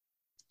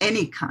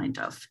any kind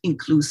of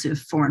inclusive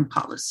foreign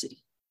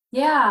policy?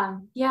 Yeah.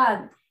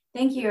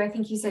 Thank you. I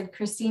think you said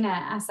Christina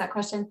asked that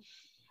question.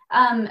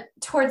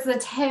 Towards the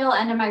tail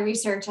end of my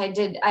research,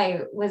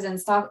 I was in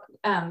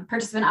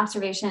participant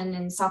observation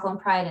in Stockholm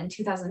Pride in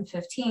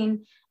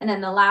 2015. And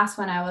then the last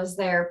one I was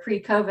there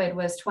pre-COVID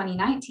was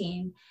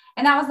 2019.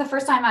 And that was the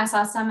first time I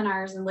saw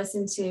seminars and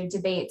listened to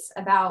debates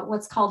about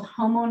what's called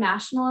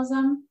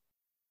homo-nationalism.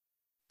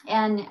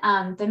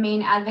 And the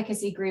main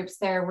advocacy groups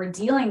there were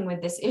dealing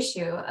with this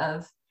issue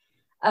of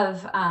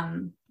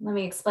let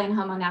me explain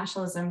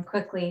homo-nationalism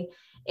quickly.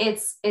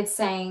 It's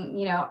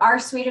saying, our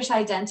Swedish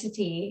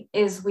identity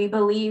is we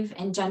believe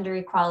in gender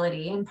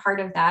equality, and part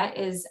of that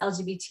is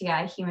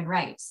LGBTI human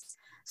rights.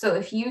 So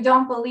if you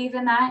don't believe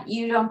in that,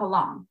 you don't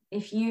belong.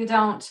 If you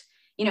don't,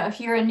 if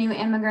you're a new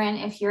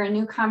immigrant, if you're a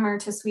newcomer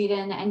to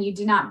Sweden and you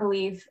do not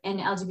believe in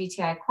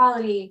LGBTI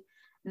equality,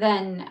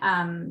 then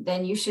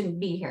you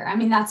shouldn't be here. I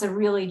mean, that's a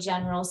really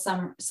general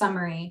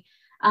summary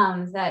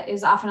that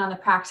is often on the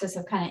practice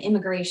of kind of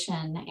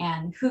immigration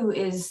and who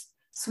is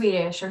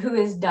Swedish or who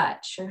is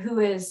Dutch or who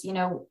is,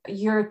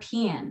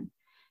 European.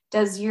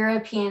 Does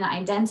European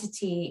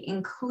identity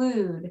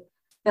include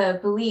the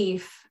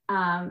belief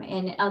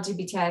in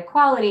LGBTI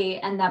equality?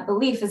 And that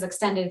belief is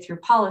extended through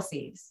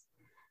policies,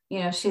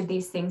 should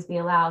these things be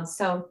allowed?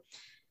 So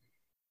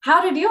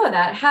how to deal with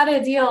that, how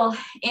to deal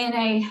in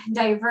a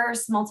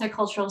diverse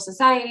multicultural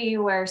society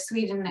where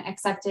Sweden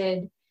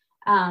accepted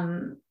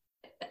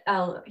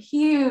a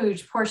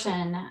huge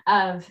portion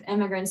of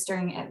immigrants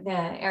during the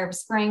Arab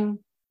Spring.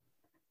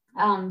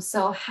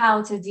 So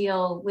how to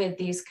deal with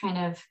these kind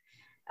of,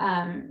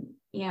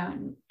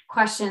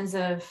 questions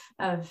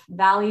of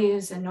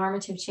values and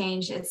normative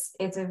change.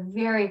 It's a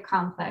very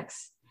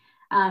complex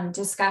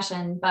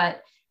discussion,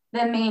 but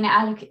the main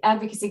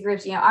advocacy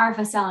groups,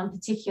 RFSL in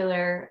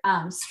particular,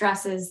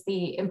 stresses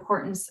the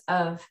importance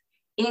of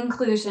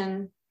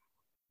inclusion,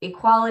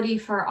 equality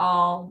for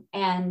all,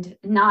 and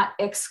not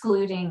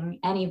excluding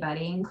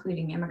anybody,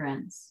 including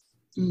immigrants.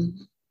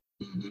 Mm-hmm.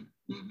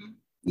 Mm-hmm. Mm-hmm.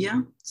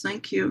 Yeah,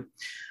 thank you.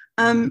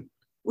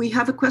 We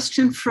have a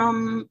question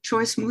from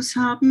Joyce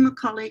Mooshaben, a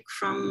colleague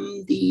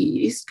from the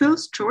East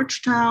Coast,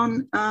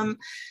 Georgetown.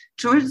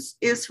 Joyce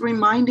is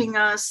reminding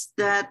us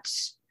that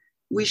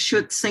we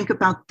should think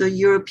about the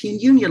European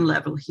Union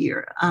level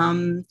here.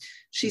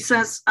 She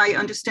says, I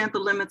understand the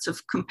limits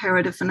of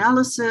comparative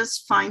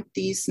analysis, find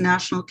these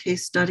national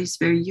case studies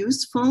very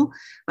useful,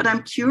 but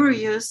I'm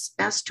curious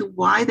as to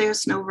why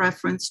there's no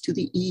reference to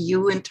the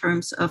EU in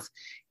terms of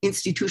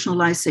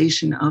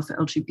institutionalization of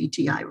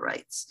LGBTI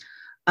rights.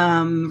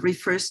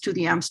 Refers to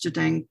the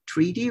Amsterdam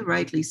Treaty,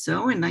 rightly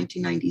so, in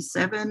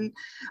 1997,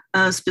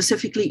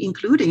 specifically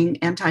including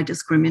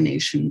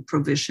anti-discrimination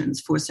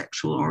provisions for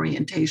sexual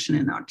orientation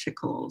in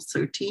Article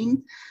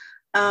 13.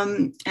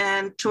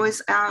 And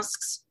Joyce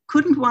asks,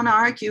 couldn't one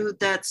argue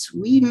that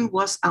Sweden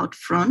was out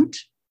front,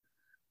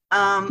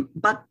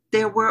 but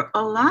there were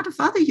a lot of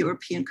other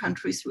European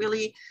countries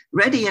really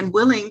ready and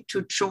willing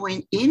to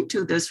join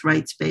into this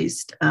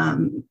rights-based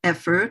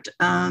effort.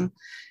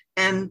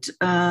 And,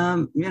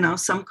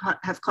 some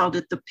have called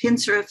it the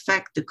pincer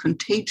effect, the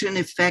contagion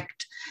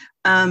effect,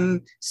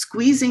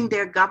 squeezing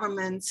their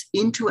governments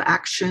into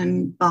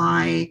action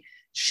by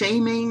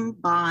shaming,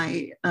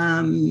 by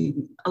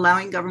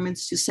allowing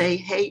governments to say,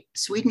 hey,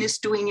 Sweden is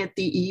doing it,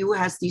 the EU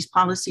has these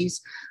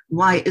policies,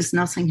 why is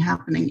nothing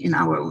happening in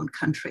our own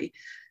country?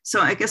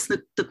 So I guess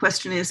the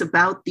question is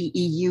about the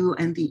EU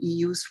and the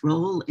EU's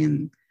role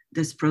in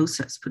this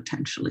process,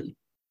 potentially.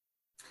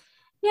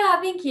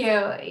 Yeah, thank you.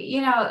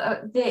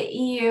 The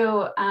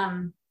EU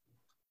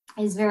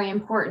is very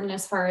important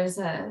as far as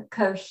a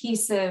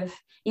cohesive,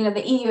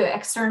 the EU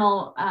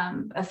external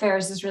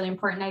affairs is really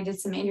important. I did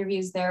some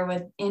interviews there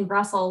in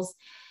Brussels.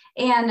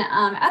 And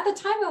at the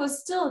time, it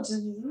was still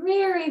just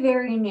very,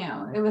 very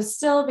new. It was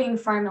still being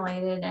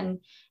formulated.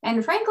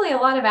 And frankly, a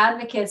lot of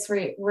advocates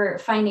were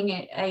finding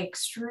it an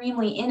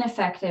extremely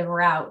ineffective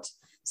route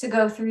to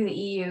go through the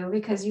EU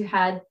because you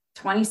had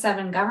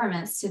 27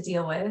 governments to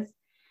deal with.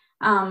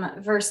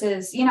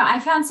 Versus, I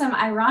found some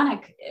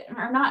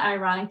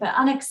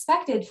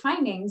unexpected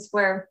findings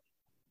where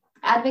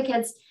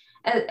advocates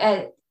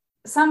at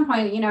some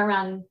point,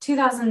 around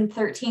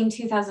 2013,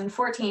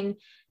 2014,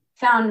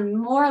 found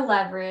more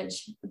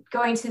leverage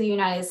going to the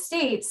United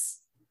States,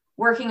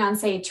 working on,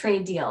 say,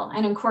 trade deal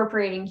and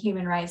incorporating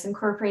human rights,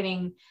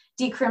 incorporating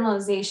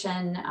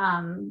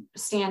decriminalization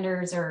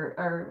standards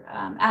or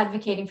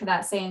advocating for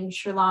that, say, in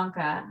Sri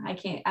Lanka.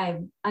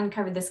 I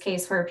uncovered this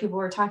case where people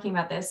were talking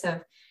about this,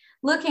 of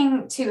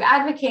looking to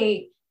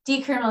advocate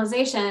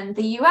decriminalization.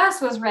 The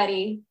US was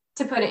ready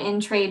to put it in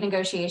trade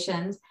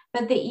negotiations,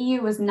 but the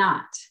EU was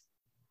not.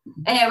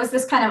 And it was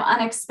this kind of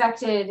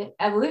unexpected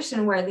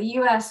evolution where the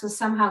US was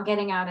somehow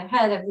getting out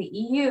ahead of the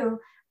EU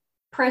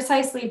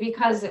precisely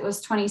because it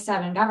was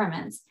 27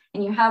 governments.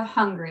 And you have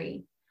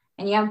Hungary,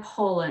 and you have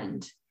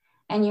Poland,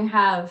 and you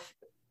have,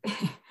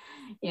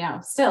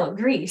 still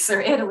Greece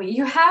or Italy.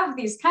 You have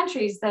these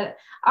countries that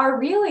are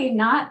really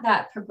not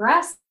that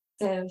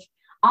progressive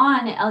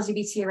on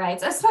LGBT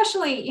rights,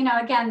 especially,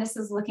 again, this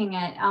is looking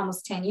at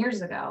almost 10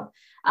 years ago.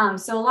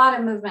 So a lot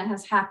of movement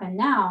has happened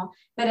now,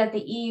 but at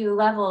the EU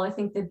level, I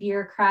think the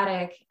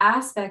bureaucratic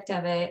aspect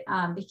of it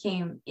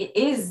it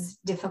is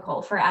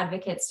difficult for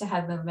advocates to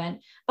have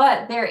movement,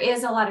 but there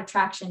is a lot of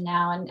traction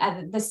now,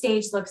 and the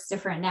stage looks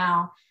different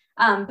now.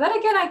 But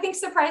again, I think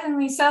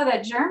surprisingly so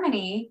that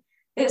Germany,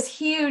 this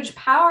huge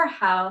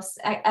powerhouse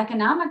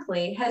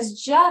economically, has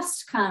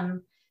just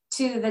come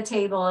to the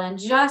table and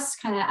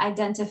just kind of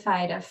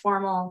identified a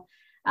formal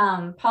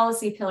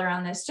policy pillar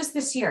on this just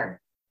this year.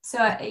 So,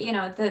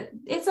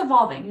 it's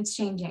evolving, it's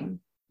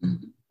changing.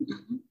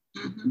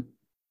 Mm-hmm.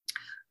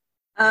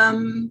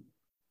 Mm-hmm.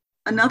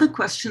 Another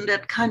question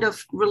that kind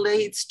of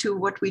relates to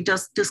what we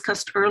just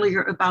discussed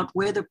earlier about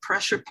where the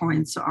pressure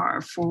points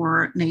are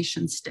for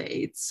nation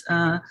states.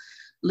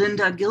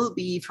 Linda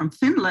Gilby from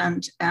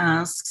Finland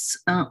asks,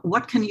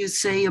 what can you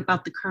say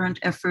about the current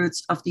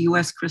efforts of the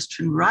US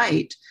Christian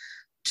right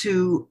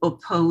to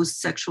oppose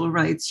sexual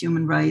rights,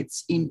 human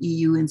rights in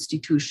EU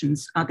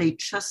institutions? Are they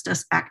just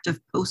as active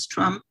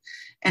post-Trump,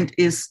 and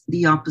is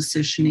the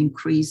opposition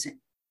increasing?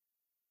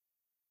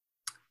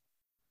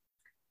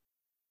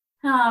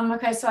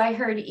 Okay, so I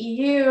heard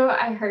EU,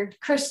 I heard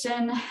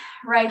Christian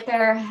right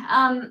there.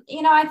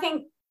 I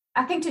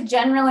think to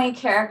generally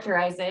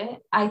characterize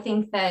it, I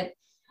think that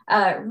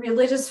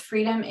religious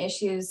freedom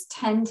issues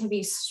tend to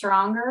be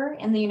stronger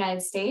in the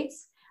United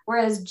States,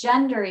 whereas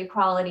gender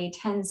equality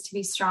tends to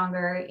be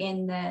stronger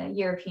in the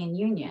European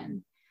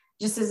Union.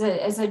 Just as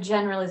a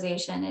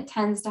generalization, it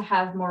tends to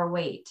have more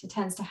weight, it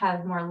tends to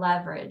have more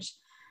leverage.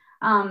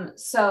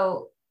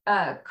 So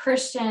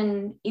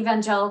Christian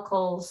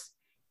evangelicals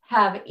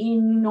have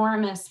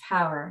enormous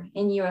power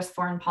in US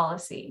foreign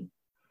policy,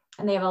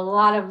 and they have a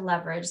lot of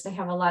leverage. They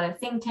have a lot of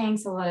think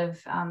tanks, a lot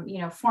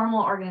of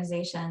formal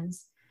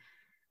organizations.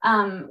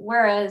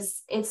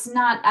 Whereas it's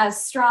not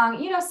as strong.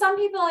 Some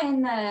people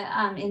in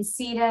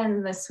SIDA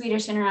and the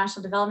Swedish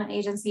International Development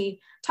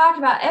Agency talk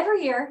about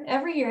every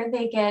year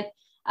they get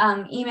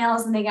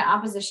emails, and they get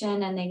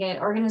opposition, and they get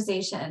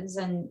organizations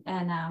and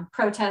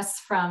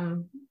protests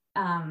from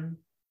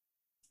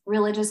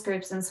religious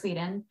groups in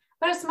Sweden,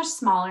 but it's much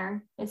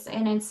smaller.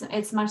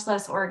 It's much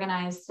less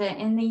organized.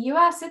 In the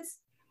US,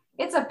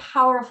 it's a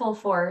powerful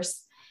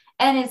force,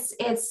 and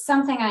it's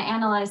something I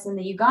analyzed in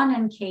the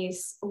Ugandan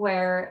case,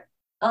 where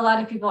a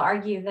lot of people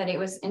argue that it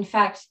was, in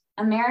fact,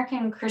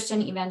 American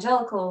Christian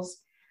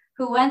evangelicals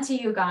who went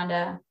to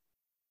Uganda,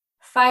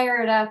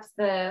 fired up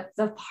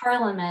the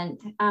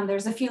parliament.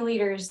 There's a few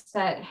leaders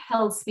that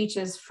held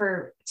speeches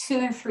for 2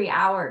 and 3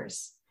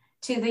 hours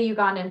to the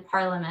Ugandan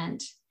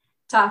parliament,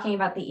 talking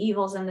about the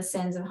evils and the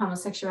sins of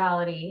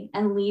homosexuality,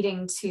 and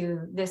leading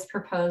to this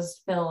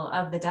proposed bill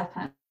of the death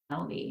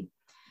penalty.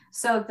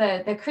 So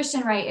the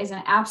Christian right is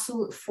an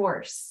absolute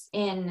force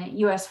in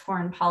US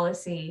foreign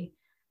policy.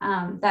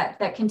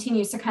 That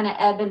continues to kind of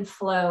ebb and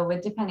flow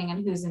depending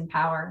on who's in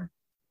power.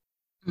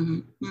 Mm-hmm.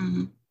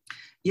 Mm-hmm.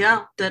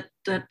 Yeah,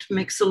 that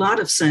makes a lot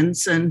of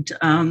sense. And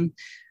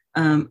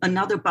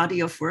another body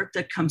of work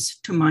that comes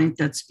to mind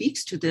that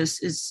speaks to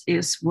this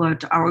is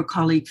what our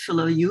colleague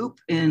Philo Yoop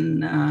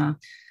in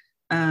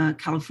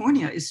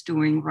California is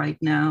doing right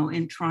now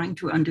in trying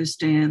to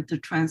understand the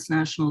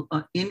transnational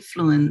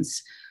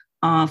influence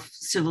of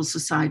civil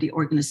society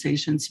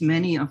organizations,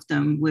 many of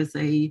them with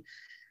a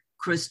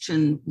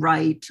Christian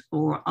right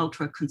or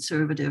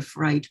ultra-conservative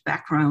right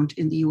background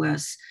in the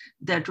US,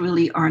 that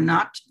really are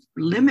not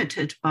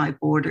limited by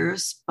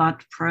borders,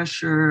 but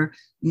pressure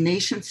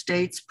nation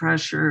states,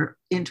 pressure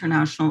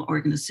international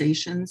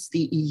organizations,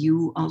 the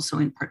EU also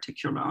in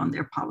particular on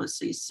their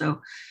policies.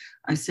 So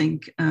I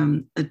think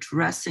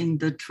addressing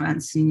the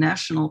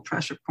transnational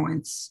pressure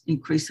points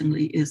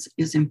increasingly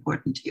is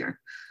important here.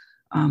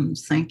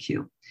 Thank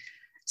you.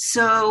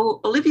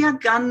 So Olivia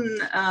Gunn,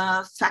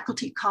 a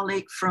faculty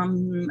colleague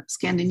from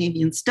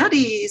Scandinavian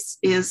Studies,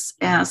 is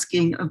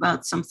asking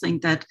about something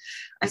that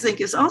I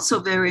think is also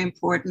very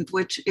important,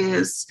 which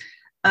is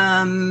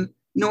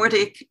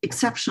Nordic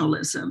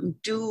exceptionalism.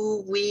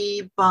 Do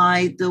we,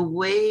 by the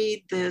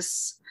way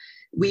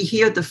we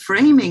hear the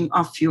framing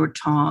of your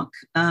talk,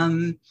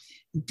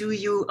 do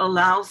you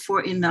allow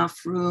for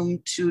enough room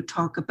to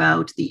talk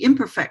about the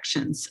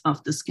imperfections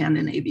of the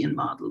Scandinavian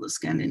model, the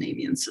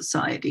Scandinavian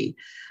society?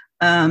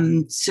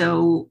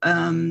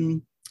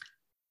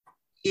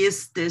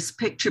 Is this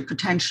picture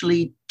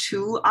potentially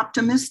too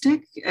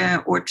optimistic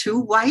or too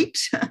white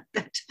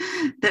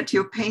that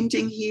you're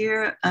painting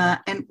here?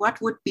 And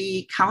what would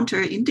be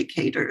counter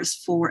indicators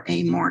for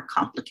a more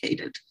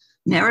complicated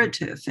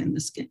narrative in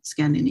the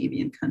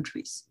Scandinavian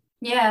countries?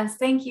 Yes,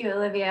 thank you,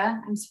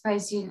 Olivia. I'm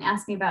surprised you didn't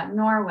ask me about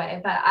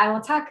Norway, but I will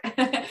talk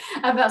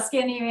about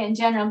Scandinavia in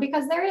general,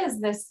 because there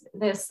is this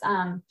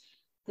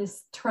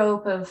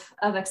trope of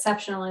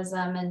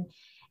exceptionalism, and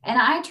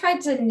I tried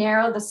to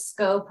narrow the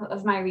scope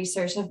of my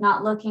research of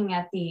not looking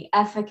at the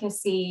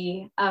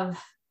efficacy of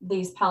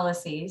these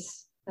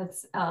policies.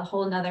 That's a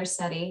whole nother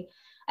study,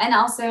 and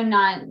also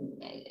not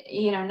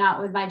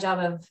with my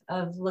job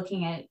of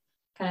looking at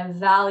kind of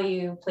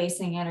value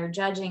placing it or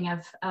judging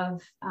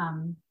of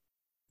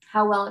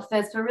how well it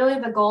fits. But really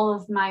the goal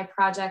of my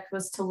project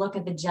was to look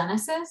at the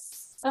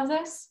genesis of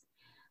this.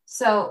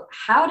 So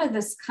how did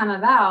this come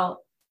about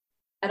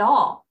at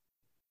all?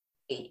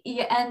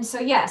 And so,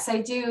 yes,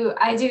 I do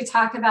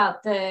talk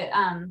about the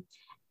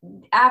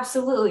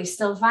absolutely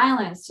still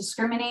violence,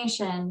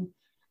 discrimination,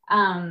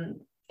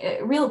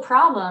 real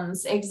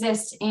problems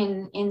exist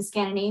in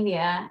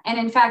Scandinavia. And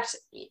in fact,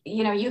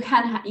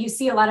 you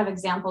see a lot of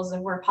examples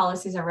of where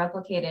policies are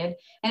replicated,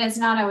 and it's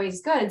not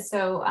always good.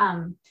 So,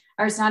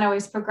 or it's not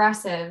always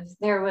progressive.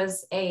 There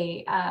was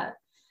a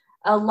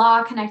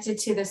law connected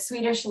to the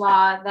Swedish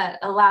law that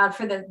allowed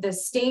for the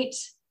state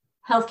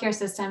healthcare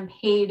system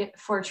paid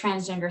for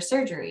transgender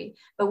surgery.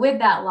 But with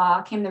that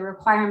law came the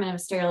requirement of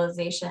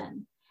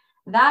sterilization.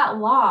 That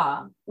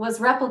law was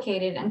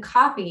replicated and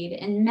copied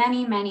in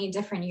many, many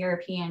different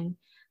European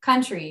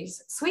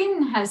countries.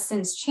 Sweden has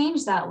since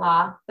changed that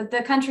law, but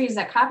the countries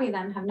that copy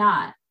them have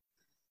not.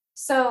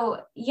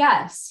 So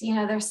yes,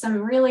 there's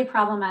some really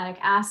problematic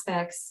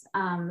aspects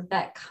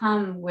that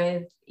come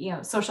with,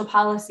 social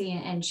policy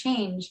and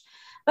change.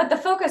 But the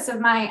focus of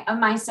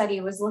my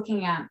study was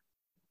looking at,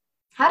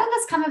 how did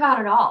this come about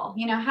at all?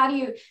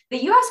 The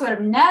US would have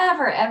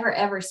never, ever,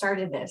 ever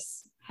started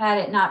this had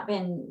it not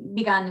been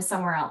begun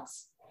somewhere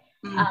else.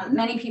 Mm-hmm.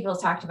 Many people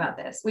talked about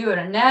this. We would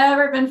have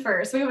never been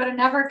first. We would have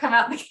never come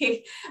out the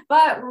gate.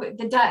 But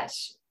the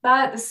Dutch,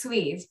 but the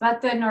Swedes,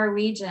 but the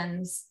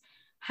Norwegians,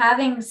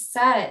 having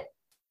set,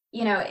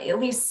 at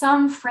least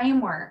some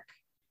framework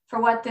for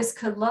what this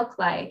could look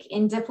like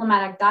in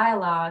diplomatic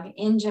dialogue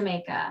in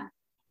Jamaica,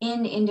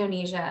 in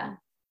Indonesia,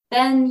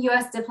 then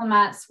U.S.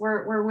 diplomats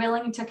were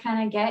willing to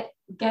kind of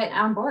get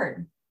on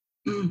board.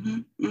 Mm-hmm,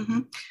 mm-hmm.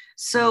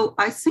 So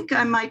I think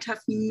I might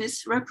have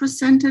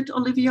misrepresented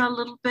Olivia a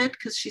little bit,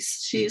 because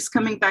she's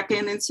coming back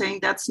in and saying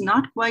that's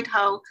not quite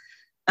how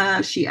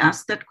she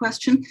asked that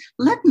question.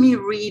 Let me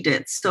read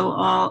it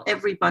so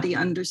everybody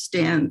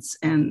understands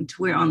and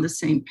we're on the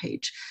same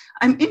page.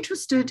 I'm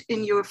interested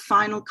in your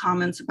final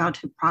comments about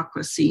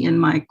hypocrisy. In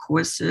my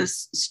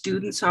courses,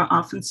 students are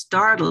often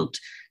startled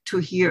to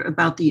hear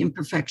about the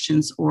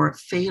imperfections or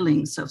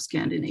failings of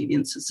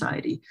Scandinavian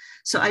society.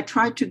 So I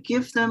try to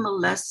give them a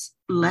less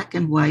black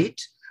and white,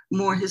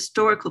 more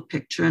historical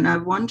picture. And I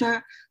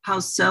wonder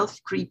how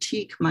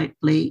self-critique might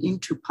play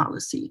into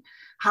policy.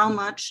 How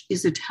much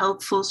is it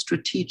helpful,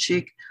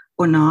 strategic,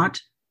 or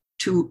not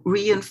to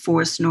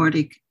reinforce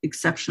Nordic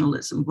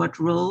exceptionalism? What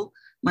role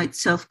might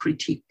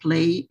self-critique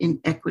play in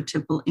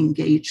equitable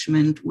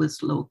engagement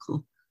with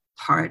local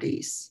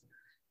parties?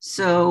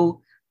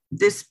 So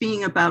this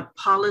being about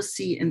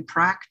policy and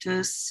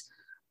practice,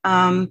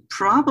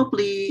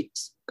 probably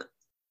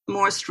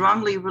more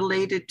strongly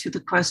related to the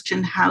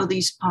question how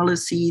these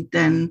policies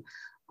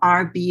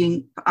are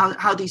being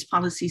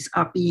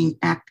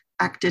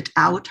acted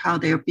out, how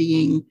they're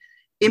being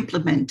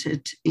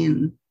implemented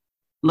in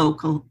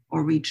local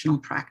or regional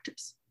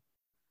practice.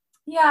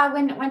 Yeah,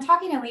 when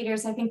talking to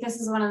leaders, I think this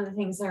is one of the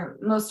things they're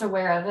most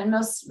aware of and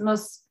most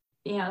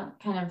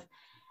kind of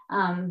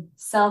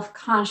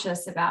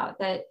self-conscious about,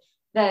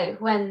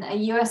 that when a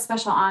U.S.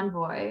 special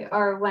envoy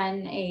or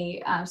when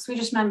a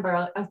Swedish member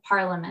of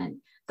parliament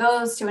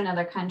goes to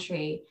another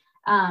country,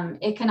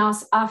 it can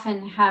also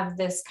often have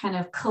this kind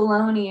of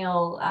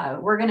colonial,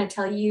 we're going to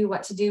tell you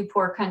what to do,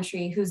 poor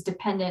country who's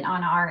dependent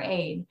on our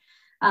aid,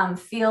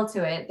 feel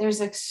to it.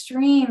 There's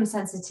extreme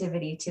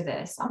sensitivity to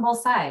this on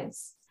both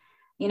sides.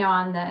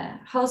 on the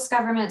host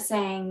government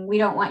saying, we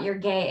don't want your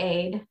gay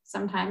aid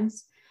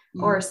sometimes,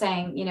 or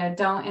saying,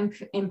 don't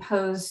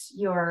impose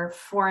your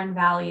foreign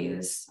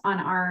values on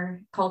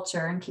our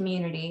culture and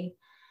community.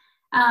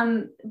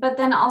 But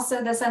then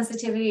also the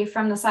sensitivity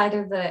from the side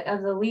of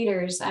the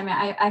leaders. I mean,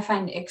 I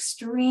find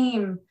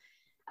extreme,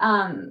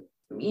 how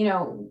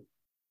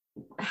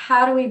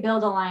do we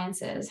build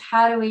alliances?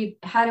 How do we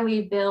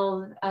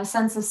build a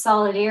sense of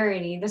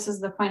solidarity? This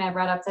is the point I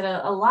brought up,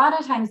 that a lot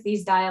of times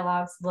these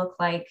dialogues look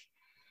like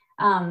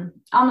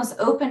almost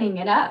opening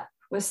it up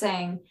with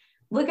saying,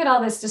 look at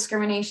all this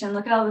discrimination,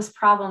 look at all these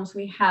problems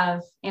we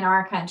have in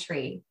our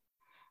country.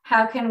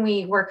 How can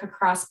we work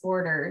across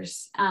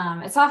borders?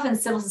 It's often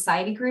civil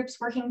society groups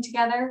working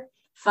together,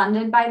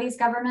 funded by these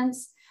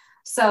governments.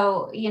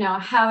 So,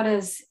 how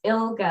does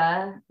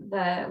ILGA,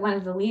 one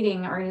of the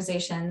leading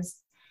organizations,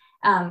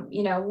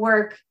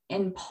 work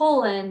in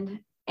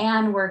Poland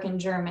and work in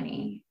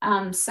Germany?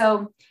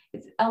 So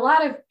a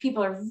lot of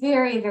people are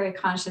very, very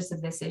conscious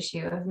of this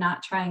issue of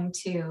not trying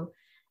to,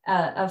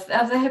 of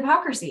the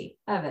hypocrisy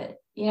of it.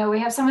 We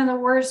have some of the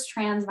worst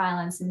trans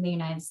violence in the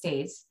United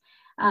States.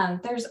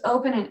 There's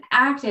open and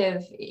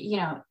active,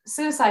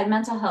 suicide,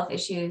 mental health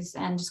issues,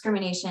 and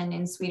discrimination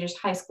in Swedish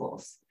high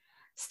schools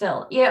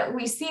still.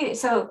 We see,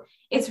 so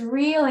it's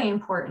really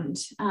important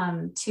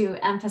to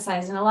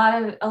emphasize, and a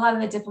lot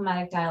of the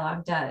diplomatic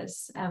dialogue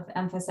does, of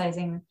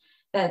emphasizing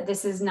that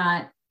this is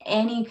not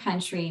any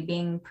country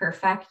being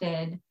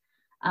perfected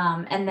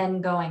and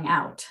then going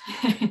out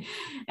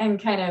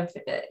and kind of,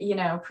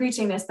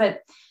 preaching this,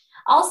 but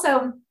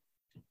also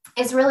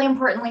it's really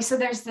importantly, so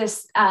there's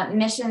this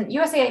mission,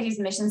 USAID's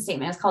mission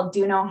statement is called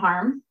Do No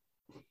Harm.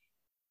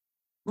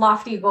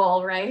 Lofty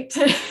goal, right?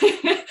 To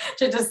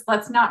just,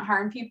 let's not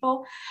harm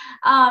people.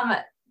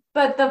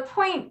 But the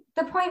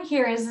point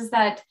here is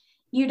that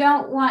you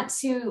don't want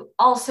to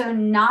also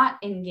not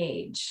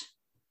engage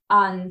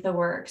on the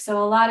work.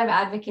 So a lot of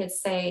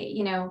advocates say,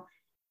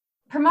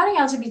 promoting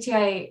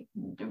LGBTI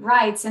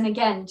rights, and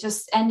again,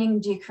 just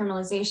ending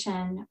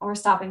decriminalization or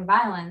stopping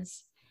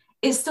violence,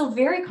 is still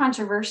very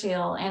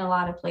controversial in a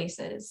lot of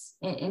places,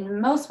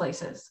 in most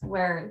places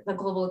where the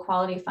Global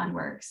Equality Fund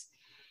works.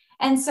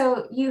 And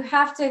so you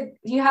have to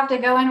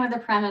go in with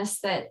the premise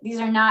that these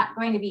are not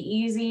going to be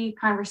easy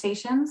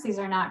conversations. These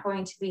are not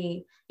going to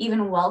be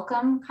even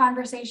welcome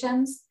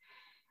conversations,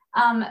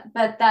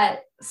 but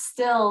that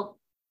still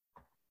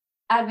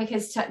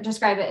advocates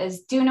describe it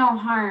as do no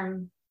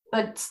harm,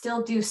 but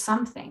still do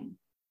something,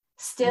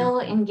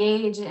 still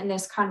engage in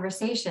this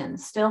conversation,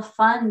 still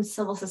fund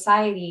civil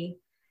society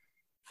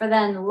for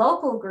then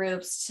local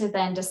groups to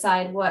then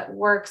decide what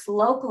works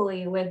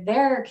locally with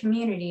their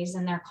communities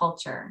and their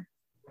culture.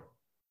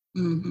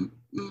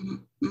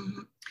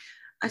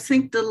 I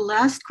think the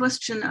last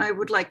question I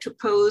would like to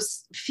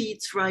pose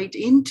feeds right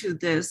into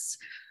this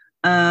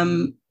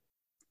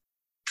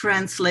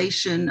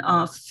translation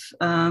of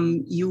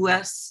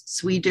US,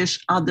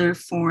 Swedish, other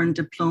foreign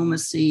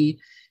diplomacy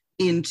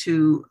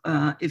into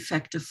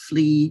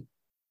effectively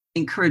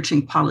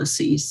encouraging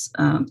policies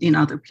in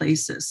other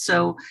places.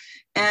 So,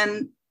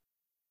 and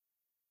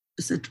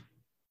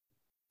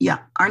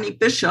Arnie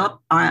Bishop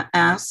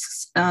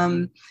asks,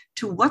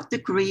 to what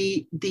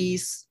degree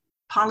these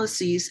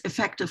policies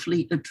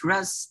effectively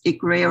address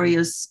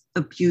egregious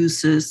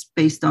abuses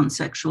based on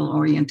sexual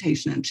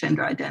orientation and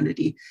gender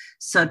identity,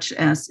 such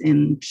as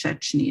in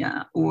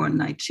Chechnya or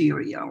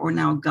Nigeria or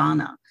now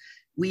Ghana.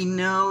 We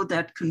know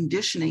that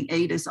conditioning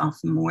aid is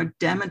often more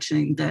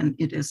damaging than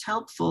it is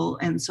helpful.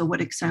 And so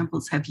what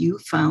examples have you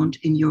found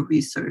in your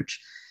research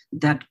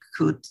that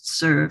could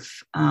serve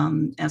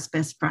as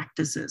best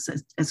practices,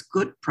 as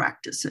good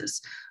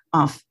practices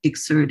of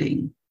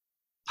exerting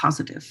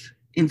positive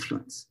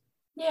influence?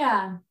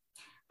 Yeah,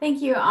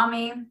 thank you,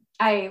 Ami.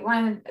 I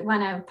want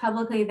to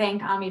publicly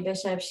thank Ami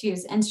Bishop. She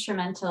was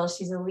instrumental.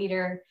 She's a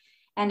leader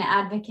and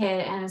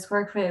advocate and has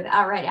worked with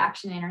Outright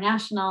Action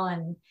International,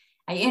 and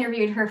I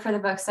interviewed her for the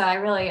book. So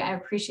I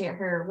appreciate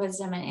her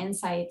wisdom and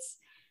insights.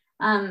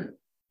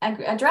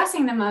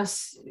 Addressing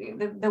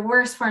the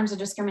worst forms of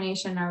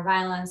discrimination or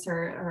violence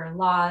or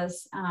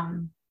laws,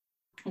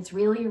 it's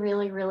really,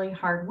 really, really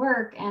hard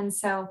work. And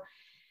so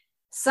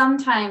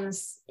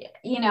sometimes,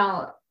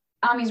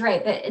 Ami's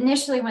right that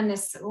initially when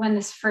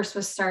this first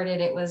was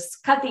started, it was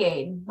cut the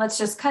aid. Let's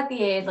just cut the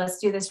aid. Let's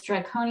do this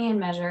draconian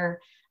measure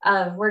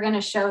of we're going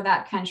to show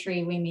that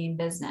country we mean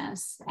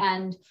business.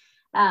 And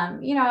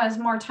as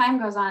more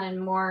time goes on and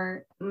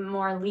more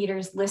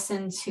leaders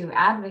listen to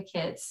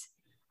advocates,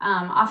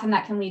 often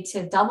that can lead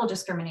to double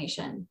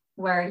discrimination,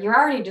 where you're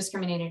already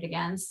discriminated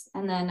against,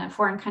 and then a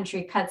foreign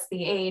country cuts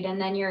the aid,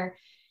 and then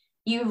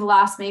you've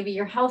lost maybe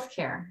your health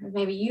care,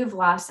 maybe you've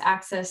lost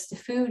access to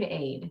food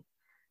aid,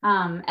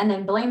 and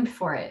then blamed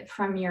for it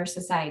from your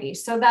society.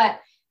 So that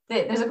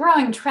there's a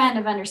growing trend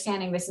of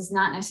understanding this is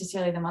not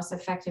necessarily the most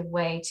effective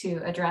way to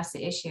address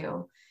the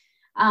issue.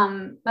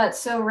 But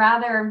so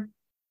rather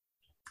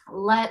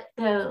let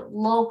the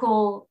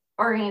local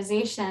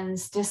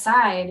organizations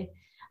decide,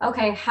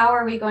 okay, how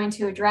are we going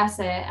to address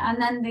it?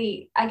 And then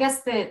the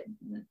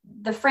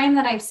the frame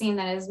that I've seen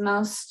that is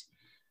most,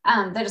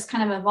 that is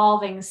kind of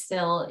evolving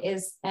still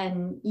is,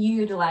 and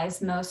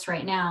utilized most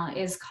right now,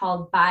 is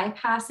called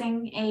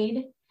bypassing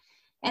aid.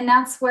 And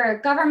that's where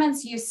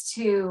governments used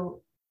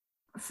to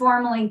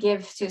formally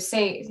give to,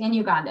 say, in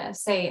Uganda,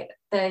 say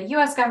the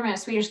US government,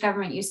 Swedish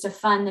government used to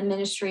fund the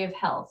Ministry of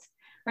Health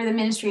or the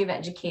Ministry of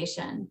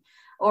Education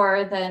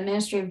or the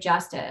Ministry of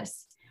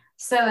Justice.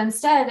 So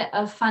instead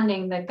of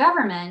funding the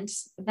government,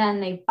 then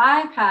they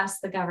bypass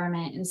the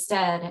government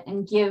instead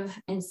and give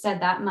instead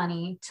that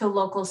money to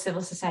local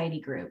civil society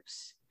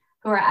groups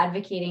who are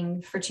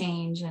advocating for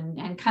change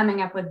and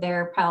coming up with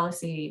their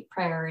policy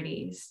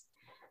priorities.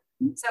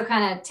 So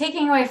kind of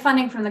taking away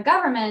funding from the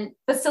government,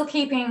 but still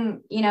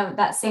keeping,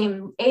 that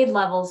same aid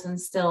levels and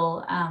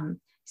still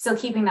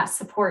keeping that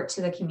support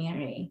to the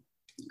community.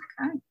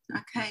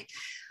 Okay.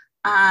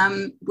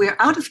 We're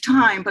out of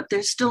time, but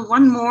there's still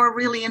one more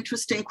really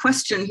interesting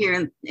question here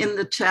in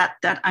the chat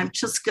that I'm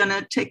just going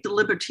to take the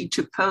liberty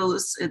to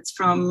pose. It's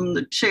from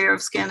the chair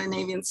of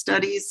Scandinavian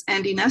Studies,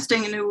 Andy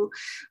Nestingen, who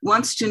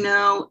wants to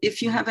know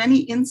if you have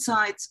any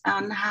insights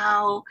on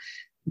how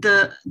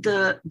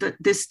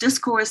this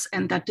discourse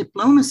and that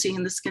diplomacy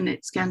in the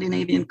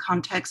Scandinavian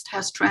context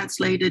has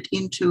translated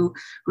into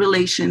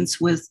relations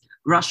with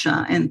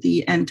Russia and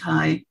the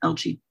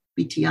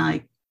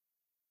anti-LGBTI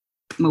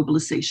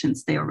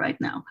mobilizations there right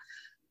now.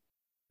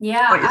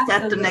 Yeah. Or is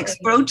that the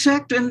next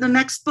project in the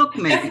next book,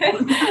 maybe?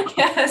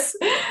 Yes.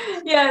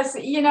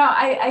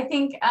 I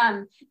think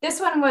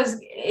this one was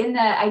in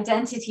the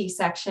identity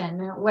section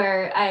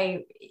where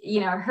I,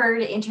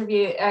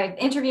 interviewed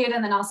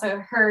and then also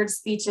heard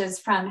speeches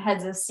from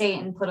heads of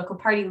state and political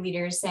party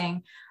leaders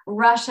saying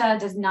Russia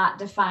does not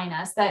define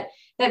us. That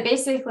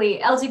basically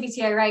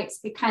LGBTI rights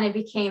kind of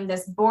became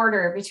this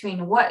border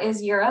between what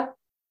is Europe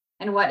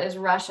and what is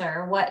Russia,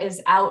 or what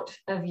is out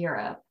of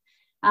Europe,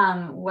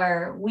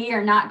 where we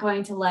are not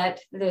going to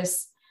let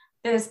this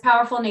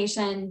powerful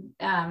nation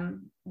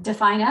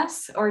define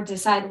us or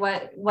decide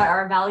what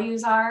our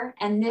values are.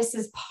 And this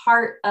is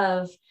part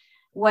of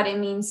what it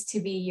means to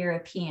be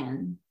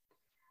European.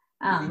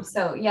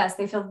 So yes,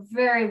 they feel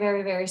very,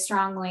 very, very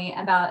strongly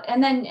about,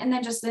 and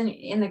then just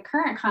in the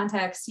current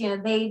context,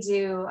 they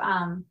do,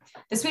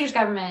 the Swedish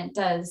government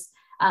does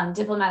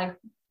diplomatic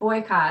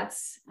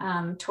boycotts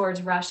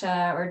towards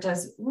Russia, or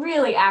does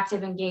really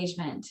active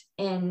engagement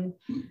in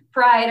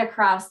pride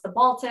across the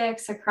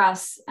Baltics,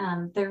 across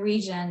the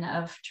region,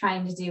 of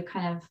trying to do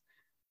kind of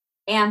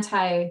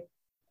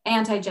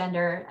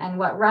anti-gender, and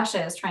what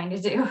Russia is trying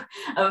to do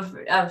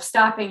of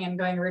stopping and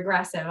going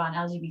regressive on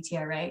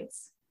LGBTI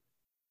rights.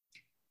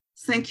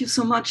 Thank you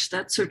so much.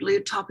 That's certainly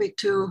a topic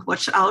to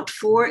watch out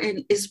for,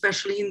 and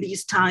especially in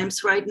these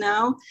times right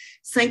now.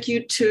 Thank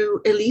you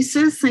to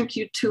Elise. Thank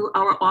you to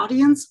our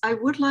audience. I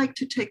would like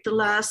to take the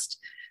last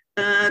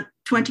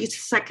 20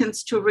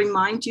 seconds to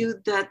remind you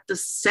that the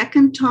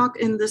second talk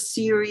in the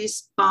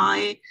series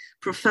by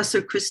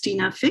Professor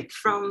Christina Fick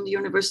from the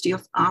University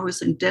of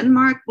Aarhus in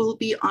Denmark will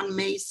be on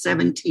May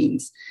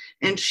 17th.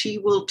 And she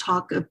will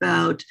talk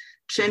about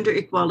gender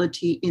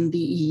equality in the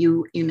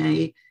EU in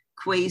a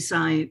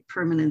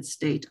quasi-permanent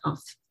state of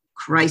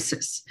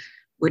crisis,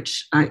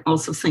 which I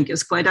also think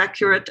is quite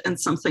accurate and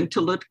something to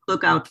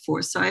look out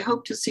for. So I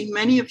hope to see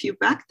many of you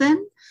back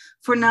then.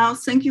 For now,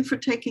 thank you for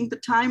taking the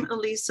time,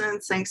 Elise,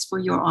 and thanks for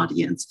your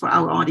audience, for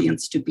our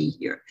audience to be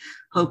here.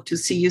 Hope to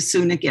see you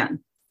soon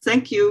again.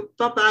 Thank you.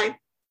 Bye-bye.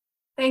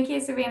 Thank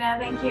you, Sabina.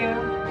 Thank you.